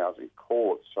public housing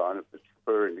courts, and if it's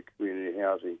referring to community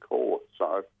housing courts,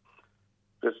 so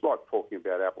it's like talking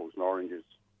about apples and oranges.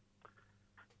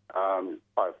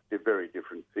 Both they're very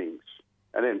different things.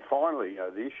 And then finally,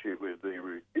 the issue with the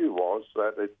review was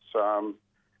that it's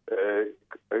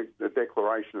a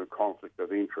declaration of conflict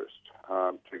of interest,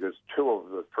 because two of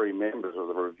the three members of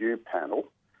the review panel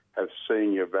have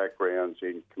senior backgrounds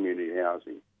in community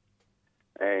housing.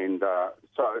 And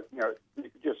so, you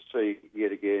can just see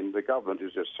yet again, the government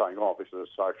is just saying, this is a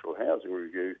social housing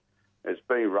review. It's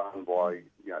being run by,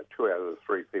 2 out of the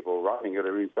 3 people running it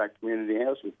are in fact community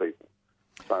housing people.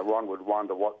 So one would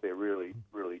wonder what they're really,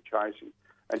 really chasing.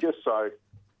 And just so,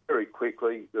 very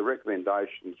quickly, the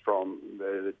recommendations from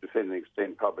the Defend and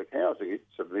Extend Public Housing, its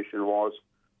submission was,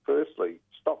 firstly,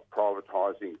 stop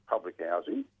privatising public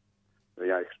housing,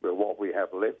 what we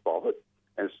have left of it,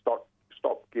 and stop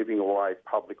giving away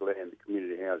public land to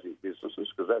community housing businesses,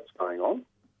 because that's going on.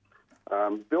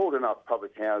 Build enough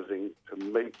public housing to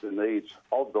meet the needs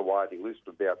of the waiting list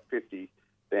of about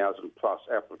 50,000 plus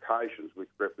applications, which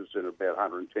represent about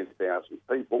 110,000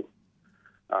 people.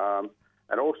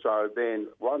 And also then,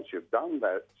 once you've done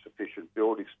that sufficient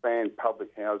build, expand public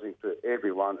housing to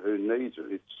everyone who needs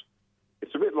it.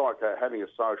 It's a bit like having a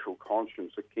social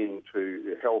conscience akin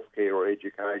to healthcare or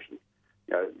education.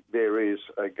 There is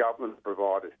a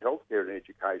government-provided healthcare and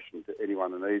education to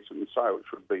anyone who needs it, and so it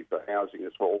should be for housing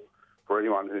as well, for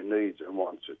anyone who needs and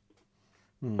wants it.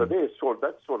 So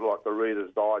that's sort of like the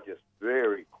Reader's Digest,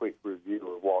 very quick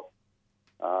review of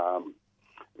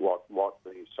what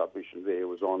the submission there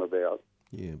was on about.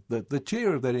 Yeah, the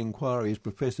chair of that inquiry is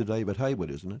Professor David Hayward,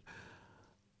 isn't it?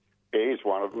 He's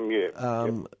one of them, yeah.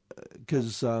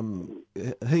 Because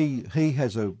he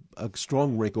has a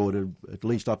strong record, at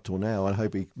least up till now. I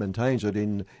hope he maintains it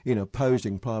in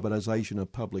opposing privatisation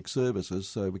of public services.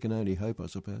 So we can only hope, I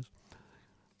suppose.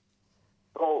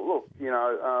 Oh, look,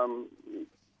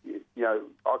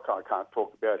 I can't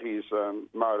talk about his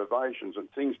motivations and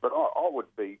things, but I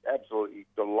would be absolutely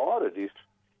delighted if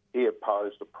he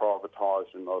opposed the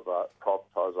privatisation of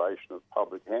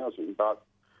public housing, but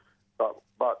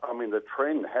I mean, the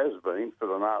trend has been for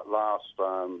the last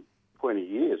 20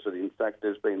 years that, in fact,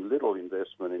 there's been little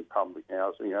investment in public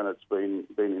housing, and it's been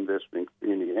investment in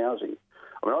community housing.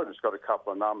 I mean, I've just got a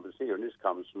couple of numbers here, and this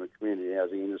comes from the community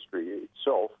housing industry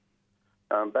itself.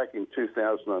 back in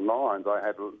 2009,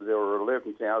 there were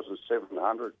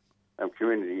 11,700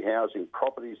 community housing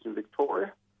properties in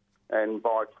Victoria, and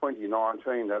by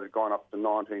 2019 that had gone up to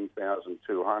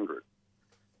 19,200.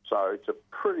 So it's a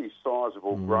pretty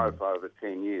sizable growth over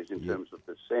 10 years in terms of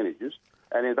percentages.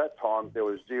 And at that time, there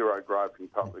was zero growth in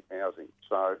public housing.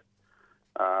 So,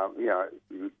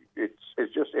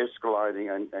 it's just escalating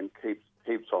and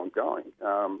keeps on going.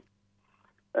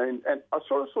 And I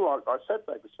sort of I sat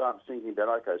back and started thinking about,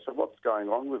 okay, so what's going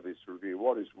on with this review?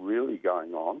 What is really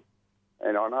going on?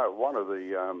 And I know one of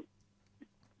the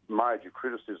major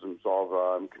criticisms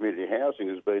of community housing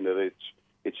has been that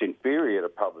it's inferior to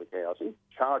public housing,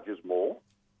 charges more,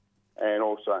 and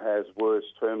also has worse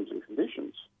terms and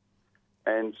conditions.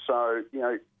 And so,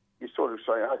 you sort of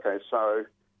say, okay, so,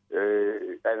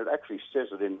 and it actually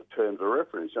says it in the terms of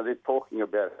reference. So they're talking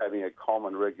about having a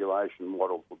common regulation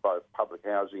model for both public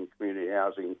housing, community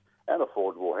housing, and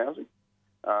affordable housing.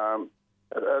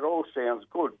 It all sounds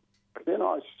good. But then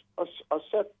I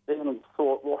sat down and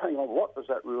thought, well, hang on, what does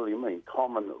that really mean,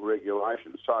 common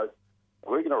regulation? So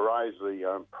we're going to raise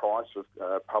the price of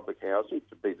public housing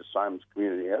to be the same as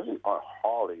community housing? I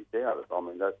highly doubt it. I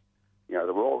mean, that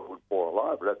the world would boil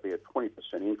over. That'd be a 20%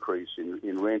 increase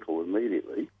in rental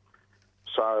immediately.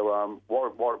 So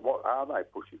what are they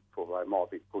pushing for? They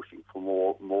might be pushing for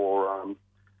more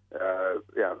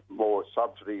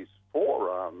subsidies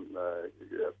for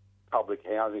public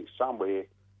housing somewhere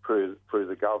through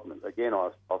the government. Again,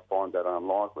 I find that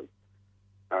unlikely.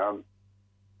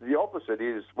 The opposite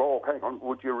is, well, hang on,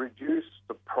 would you reduce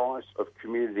the price of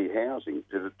community housing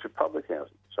to public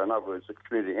housing? So in other words, the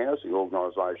community housing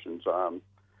organisations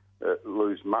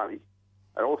lose money,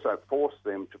 and also force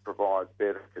them to provide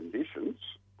better conditions,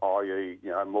 i.e.,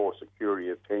 more security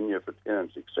of tenure for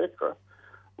tenants, etc.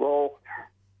 Well,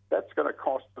 that's going to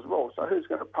cost as well. So who's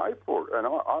going to pay for it? And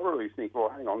I really think, well,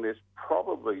 hang on, there's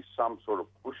probably some sort of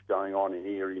push going on in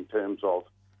here in terms of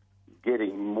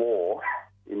getting more,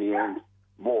 in the end,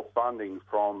 more funding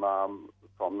from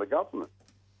the government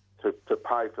to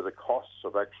pay for the costs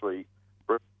of actually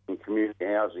bringing community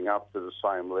housing up to the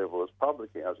same level as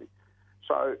public housing.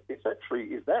 So it's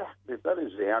actually, if that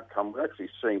is the outcome, we're actually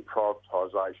seeing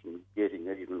privatisation getting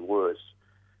even worse.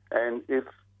 And if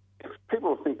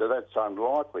people think that that's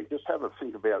unlikely, just have a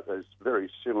think about this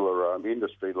very similar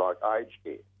industry like aged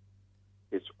care.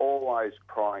 It's always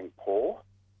crying poor.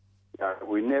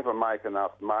 We never make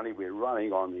enough money. We're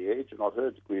running on the edge, and I've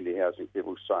heard the community housing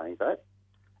people saying that.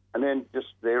 And then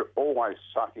they're always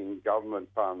sucking government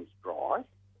funds dry.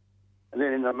 And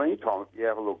then in the meantime, if you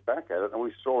have a look back at it, and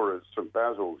we saw it at St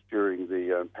Basil's during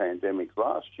the pandemic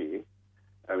last year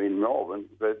in Melbourne,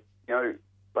 that,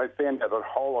 they found out that a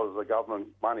whole lot of the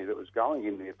government money that was going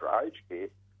in there for aged care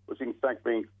was in fact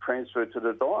being transferred to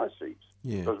the diocese.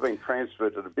 Yeah. It was being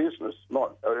transferred to the business,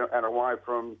 and away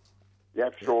from the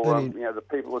actual, the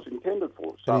people it's intended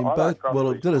for. So and in both, well,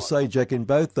 I've got to say, Jack, in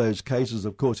both those cases,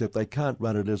 of course, if they can't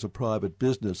run it as a private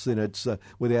business, then it's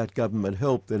without government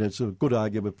help, then it's a good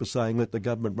argument for saying let the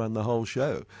government run the whole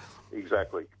show.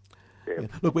 Exactly. Yeah.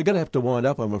 Look, we're going to have to wind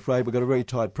up, I'm afraid. We've got a very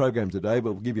tight program today,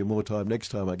 but we'll give you more time next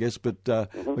time, I guess. But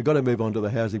we've got to move on to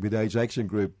the Housing with Age Action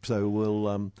Group. So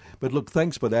we'll. But look,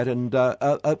 thanks for that. And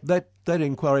that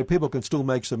inquiry, people can still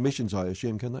make submissions, I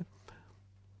assume, can they?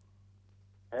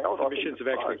 Submissions have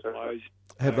actually closed.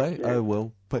 Have they? Yeah. Oh,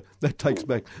 well, but that takes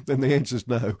back, then the answer's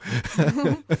no.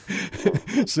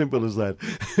 Simple as that.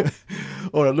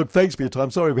 All right, look, thanks for your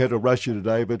time. Sorry we had to rush you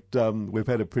today, but we've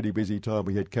had a pretty busy time.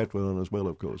 We had Catherine on as well,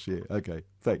 of course. Yeah, okay,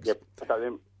 thanks. Yep, okay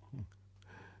then.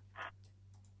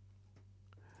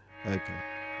 Okay.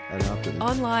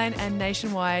 Online and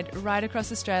nationwide, right across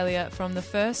Australia from the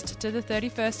 1st to the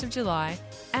 31st of July,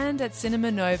 and at Cinema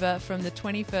Nova from the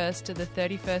 21st to the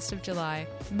 31st of July.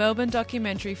 Melbourne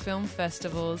Documentary Film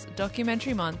Festival's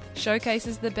Documentary Month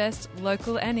showcases the best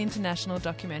local and international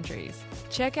documentaries.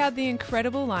 Check out the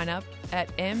incredible lineup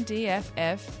at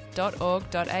mdff.org.au,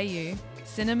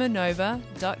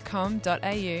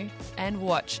 cinemanova.com.au, and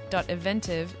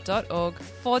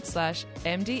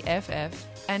watch.eventive.org/MDFF.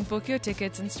 and book your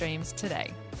tickets and streams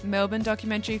today. Melbourne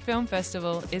Documentary Film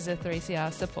Festival is a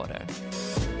 3CR supporter.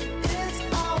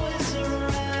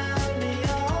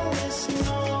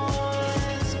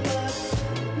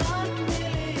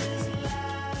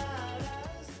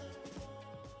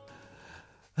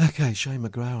 Okay, Shane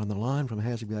McGrath on the line from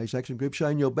Housing with Age Action Group.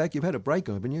 Shane, you're back. You've had a break,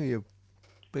 haven't you? You've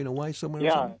been away somewhere? Yeah.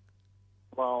 Or something?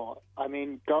 Well, I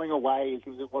mean, going away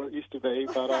isn't what it used to be,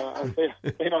 but I've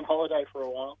been on holiday for a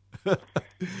while. I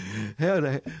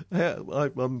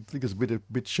think it's a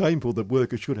bit shameful that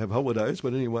workers should have holidays,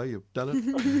 but anyway, you've done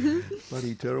it.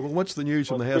 Bloody terrible. What's the news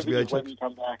from the Housing with the When you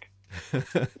come back.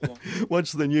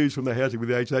 What's the news from the Housing with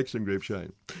the Age Action Group,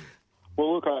 Shane?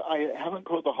 Well, look, I haven't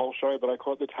caught the whole show, but I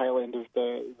caught the tail end of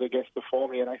the guest before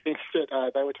me, and I think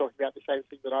that they were talking about the same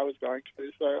thing that I was going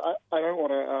to. So I don't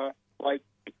want to,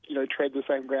 tread the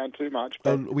same ground too much.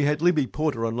 But We had Libby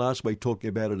Porter on last week talking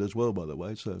about it as well, by the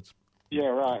way. So it's yeah,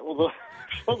 right. Well,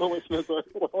 the listeners are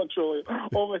well and truly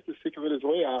almost as sick of it as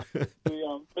we are.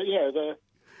 But yeah,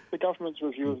 the government's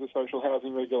review of the social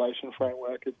housing regulation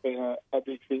framework has been a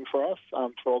big thing for us,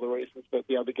 for all the reasons that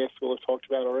the other guests will have talked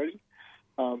about already.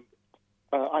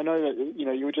 I know that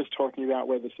you were just talking about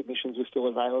whether submissions are still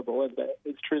available, and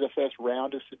it's true the first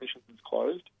round of submissions is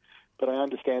closed, but I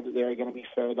understand that there are going to be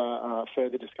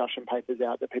further discussion papers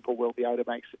out that people will be able to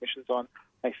make submissions on.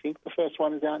 I think the first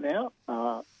one is out now,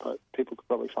 but people could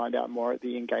probably find out more at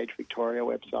the Engage Victoria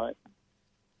website.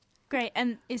 Great.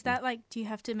 And is that do you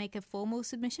have to make a formal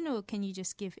submission, or can you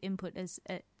just give input as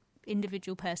an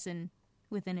individual person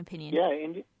with an opinion? Yeah,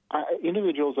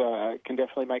 individuals can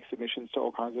definitely make submissions to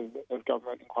all kinds of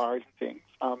government inquiries and things.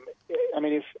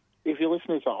 If your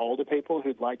listeners are older people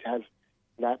who'd like to have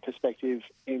that perspective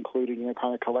included in a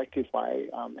kind of collective way,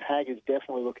 HAG is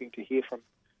definitely looking to hear from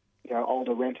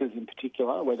older renters in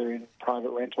particular, whether in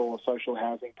private rental or social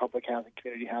housing, public housing,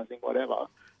 community housing, whatever.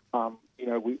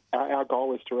 Our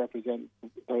goal is to represent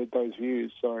those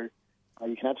views. So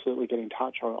you can absolutely get in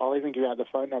touch. I'll even give out the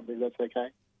phone number if that's okay.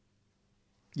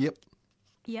 Yep.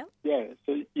 Yep. Yeah,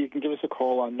 so you can give us a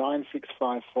call on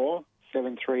 9654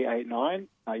 7389.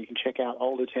 You can check out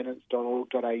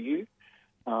oldertenants.org.au.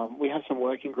 We have some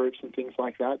working groups and things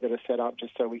like that are set up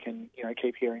just so we can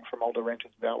keep hearing from older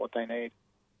renters about what they need.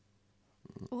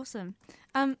 Awesome.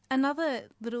 Another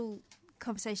little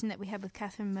conversation that we had with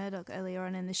Catherine Murdoch earlier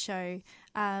on in the show,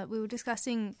 we were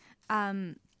discussing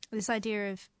this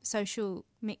idea of social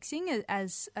mixing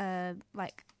as a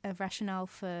rationale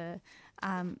for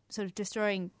sort of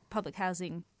destroying public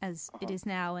housing as it is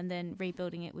now and then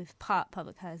rebuilding it with part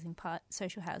public housing, part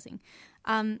social housing.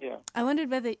 I wondered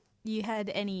whether you had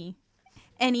any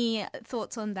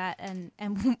thoughts on that, and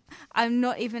I'm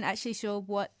not even actually sure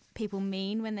what people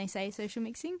mean when they say social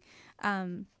mixing,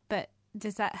 but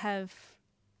does that have...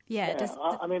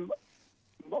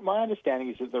 my understanding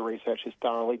is that the research has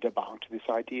thoroughly debunked this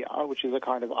idea, which is a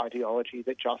kind of ideology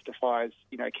that justifies,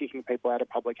 kicking people out of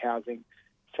public housing,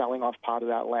 selling off part of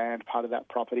that land, part of that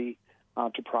property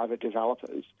to private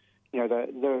developers.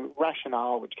 The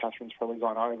rationale, which Catherine's probably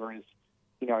gone over, is,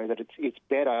 that it's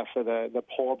better for the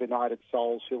poor, benighted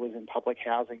souls who live in public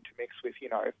housing to mix with,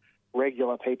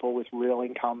 regular people with real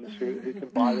incomes who can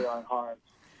buy their own homes.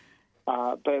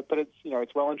 But it's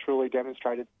it's well and truly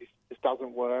demonstrated this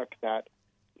doesn't work. That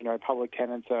public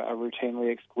tenants are routinely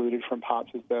excluded from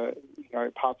parts of the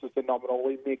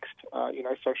nominally mixed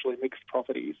socially mixed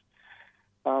properties.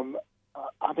 The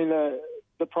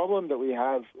problem that we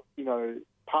have,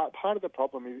 part of the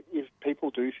problem is if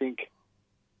people do think,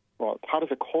 part of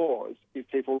the cause is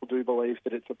people do believe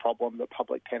that it's a problem that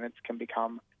public tenants can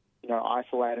become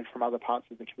isolated from other parts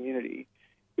of the community,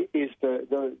 is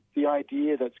the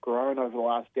idea that's grown over the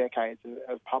last decades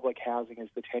of public housing as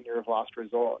the tenure of last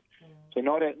resort. So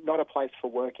not a place for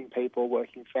working people,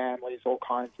 working families, all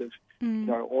kinds of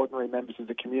ordinary members of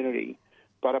the community,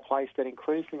 but a place that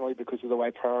increasingly, because of the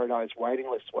way prioritised waiting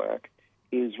lists work,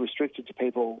 is restricted to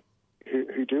people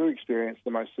who do experience the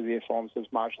most severe forms of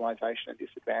marginalisation and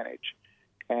disadvantage.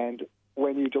 And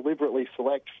when you deliberately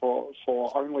select for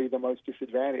only the most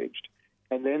disadvantaged,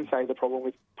 and then say the problem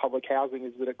with public housing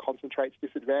is that it concentrates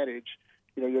disadvantage,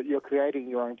 you're creating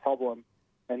your own problem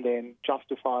and then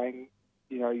justifying,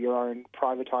 your own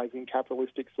privatising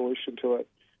capitalistic solution to it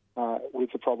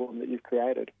with the problem that you've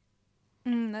created.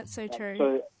 That's so true.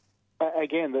 So,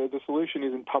 again, the solution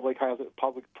isn't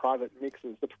public-private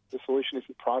mixes. The solution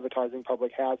isn't privatising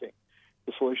public housing.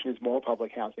 The solution is more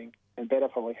public housing and better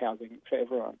public housing for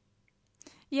everyone.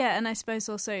 Yeah, and I suppose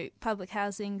also public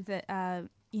housing that,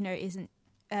 isn't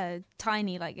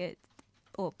tiny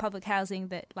or public housing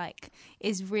that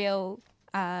is real,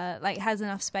 has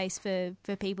enough space for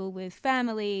people with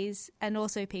families and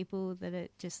also people that are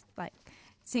just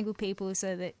single people,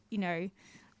 so that you're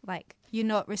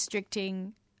not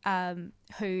restricting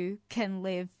who can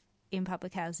live in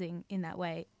public housing in that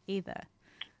way either.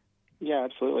 Yeah,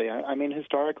 absolutely. I mean,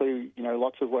 historically,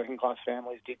 lots of working class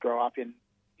families did grow up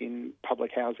in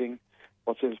public housing.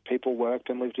 Lots of people worked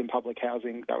and lived in public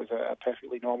housing. That was a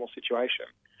perfectly normal situation.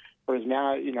 Whereas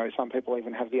now, some people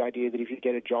even have the idea that if you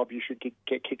get a job, you should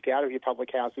get kicked out of your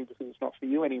public housing because it's not for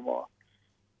you anymore.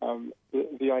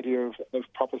 the idea of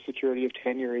proper security of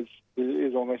tenure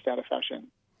is almost out of fashion.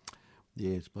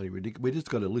 Yeah, it's bloody ridiculous. We just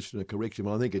got to listen to correction.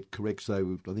 I think it corrects,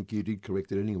 though. I think you did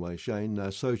correct it anyway,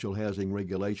 Shane. Social housing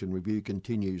regulation review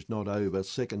continues, not over.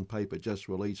 Second paper just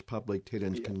released. Public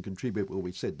tenants can contribute. Well,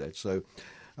 we said that. So,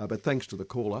 but thanks to the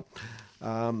caller.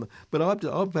 But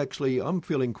I'm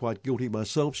feeling quite guilty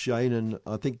myself, Shane, and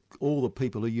I think all the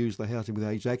people who use the Housing with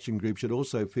Age Action Group should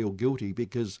also feel guilty,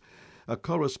 because a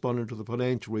correspondent to the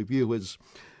Financial Review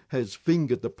has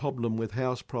fingered the problem with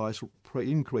house price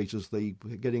increases, the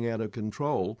getting out of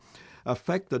control, a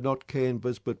factor not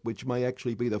canvassed but which may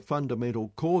actually be the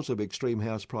fundamental cause of extreme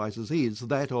house prices is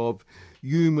that of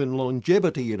human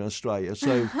longevity in Australia.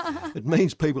 So it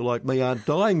means people like me aren't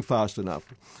dying fast enough.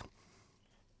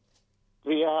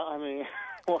 Yeah, I mean,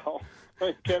 well,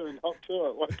 Kevin, up to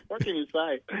it. What can you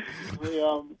say?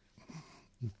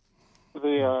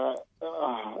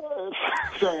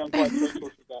 Sorry, I'm quite speechless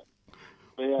with that.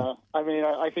 Yeah, I mean,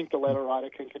 I think the letter writer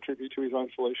can contribute to his own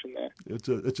solution there.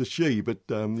 It's a she, but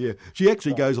yeah, she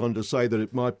actually goes on to say that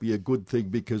it might be a good thing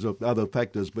because of other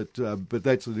factors. But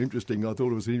that's an interesting. I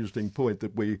thought it was an interesting point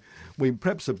that we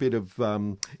perhaps a bit of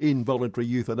involuntary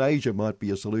euthanasia might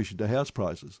be a solution to house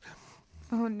prices.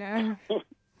 Oh no.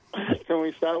 Can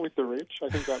we start with the rich? I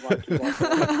think that might be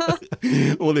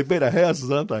one. Well, they're better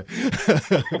houses, aren't they?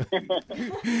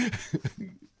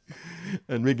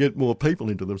 And we get more people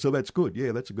into them, so that's good.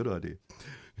 Yeah, that's a good idea.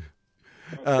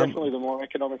 Definitely the more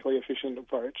economically efficient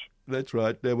approach. That's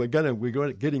right. Now we're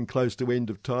getting close to end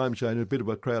of time, Shane. A bit of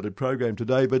a crowded program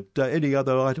today, but any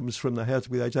other items from the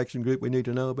Housing with Age Action Group we need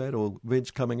to know about, or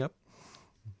events coming up?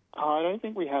 I don't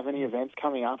think we have any events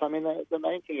coming up. I mean, the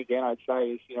main thing again I'd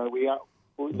say is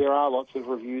there are lots of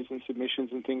reviews and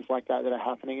submissions and things like that are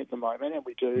happening at the moment, and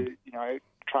we do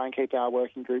try and keep our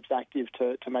working groups active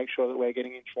to make sure that we're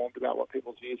getting informed about what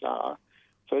people's views are.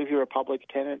 So if you're a public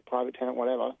tenant, private tenant,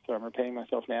 whatever, so I'm repeating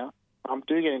myself now,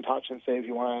 do get in touch and see if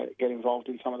you want to get involved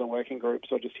in some of the working groups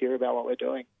or just hear about what we're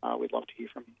doing. We'd love to hear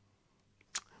from you.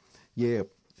 Yeah,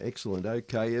 excellent.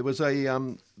 Okay, it was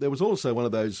there was also one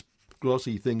of those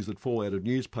glossy things that fall out of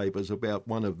newspapers about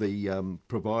one of the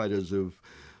providers of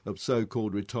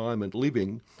so-called retirement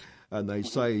living. And they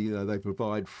say they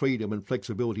provide freedom and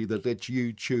flexibility that lets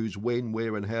you choose when,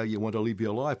 where and how you want to live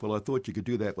your life. Well, I thought you could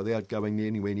do that without going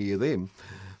anywhere near them.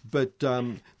 But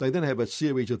they then have a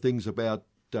series of things about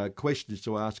questions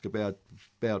to ask about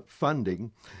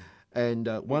funding. And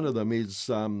one of them is,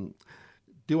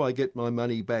 do I get my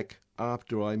money back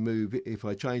after I move, if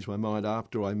I change my mind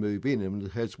after I move in?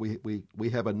 And we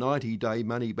have a 90-day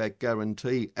money-back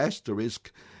guarantee,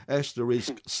 asterisk,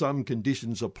 some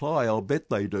conditions apply. I'll bet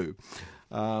they do.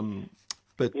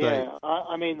 But yeah,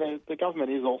 I mean, the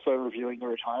government is also reviewing the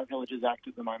Retirement Villages Act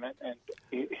at the moment, and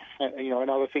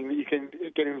another thing that you can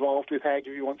get involved with, Hag,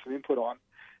 if you want some input on.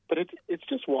 But it's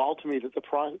just wild to me that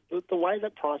the way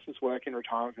that prices work in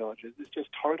retirement villages is just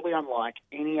totally unlike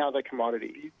any other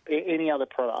commodity, any other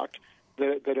product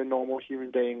that a normal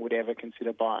human being would ever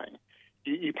consider buying.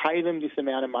 You pay them this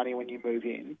amount of money when you move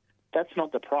in. That's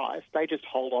not the price. They just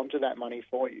hold on to that money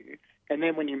for you. And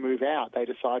then when you move out, they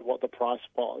decide what the price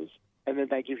was, and then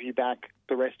they give you back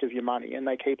the rest of your money, and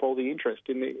they keep all the interest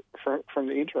from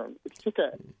the interim. It's just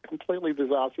a completely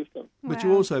bizarre system. But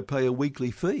you also pay a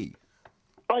weekly fee.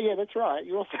 Oh yeah, that's right.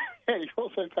 You also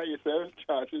pay your service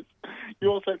charges. You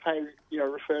also pay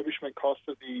refurbishment costs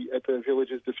at the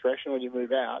village's discretion when you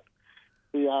move out.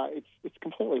 It's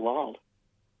completely wild.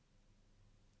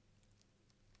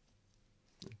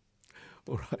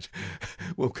 All right.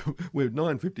 Well, we're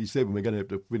 9:57. We're going to have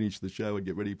to finish the show and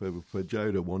get ready for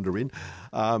Joe to wander in.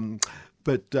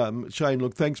 But Shane,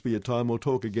 look, thanks for your time. We'll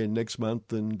talk again next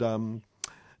month, and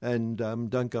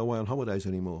don't go away on holidays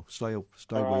anymore. Stay where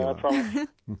you are. I promise.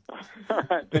 All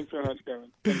right. Thanks very much,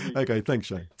 Kevin. Okay, thanks,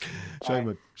 Shane.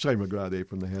 Shane McGrath there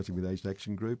from the Housing with Age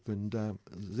Action Group. And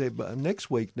Zeb,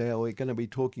 next week now we're going to be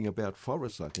talking about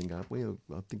forests, I think, aren't we?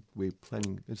 I think we're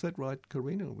planning. Is that right,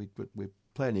 Karina? We're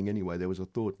planning anyway. There was a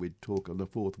thought we'd talk on the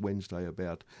fourth Wednesday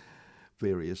about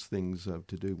various things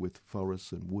to do with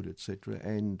forests and wood, etc.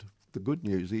 And the good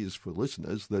news is for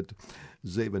listeners that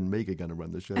Zeb and Meg are going to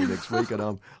run the show next week,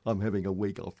 and I'm having a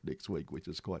week off next week, which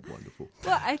is quite wonderful.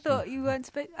 Well, I thought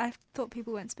I thought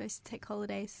people weren't supposed to take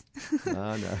holidays.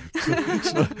 No,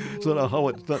 it's not a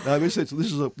holiday. No,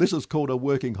 this is called a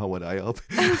working holiday.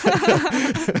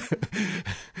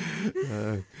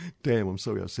 Damn, I'm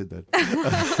sorry I said that.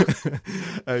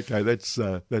 Okay,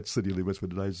 that's City Limits for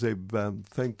today. Zeb,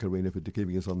 thank Karina for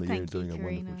keeping us on the air and doing a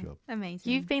wonderful job.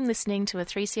 Amazing. You've been listening to a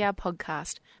 3CR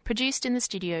podcast produced in the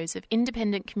studios of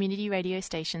independent community radio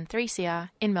station 3CR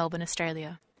in Melbourne,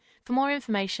 Australia. For more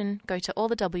information, go to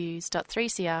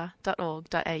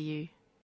allthews.3cr.org.au.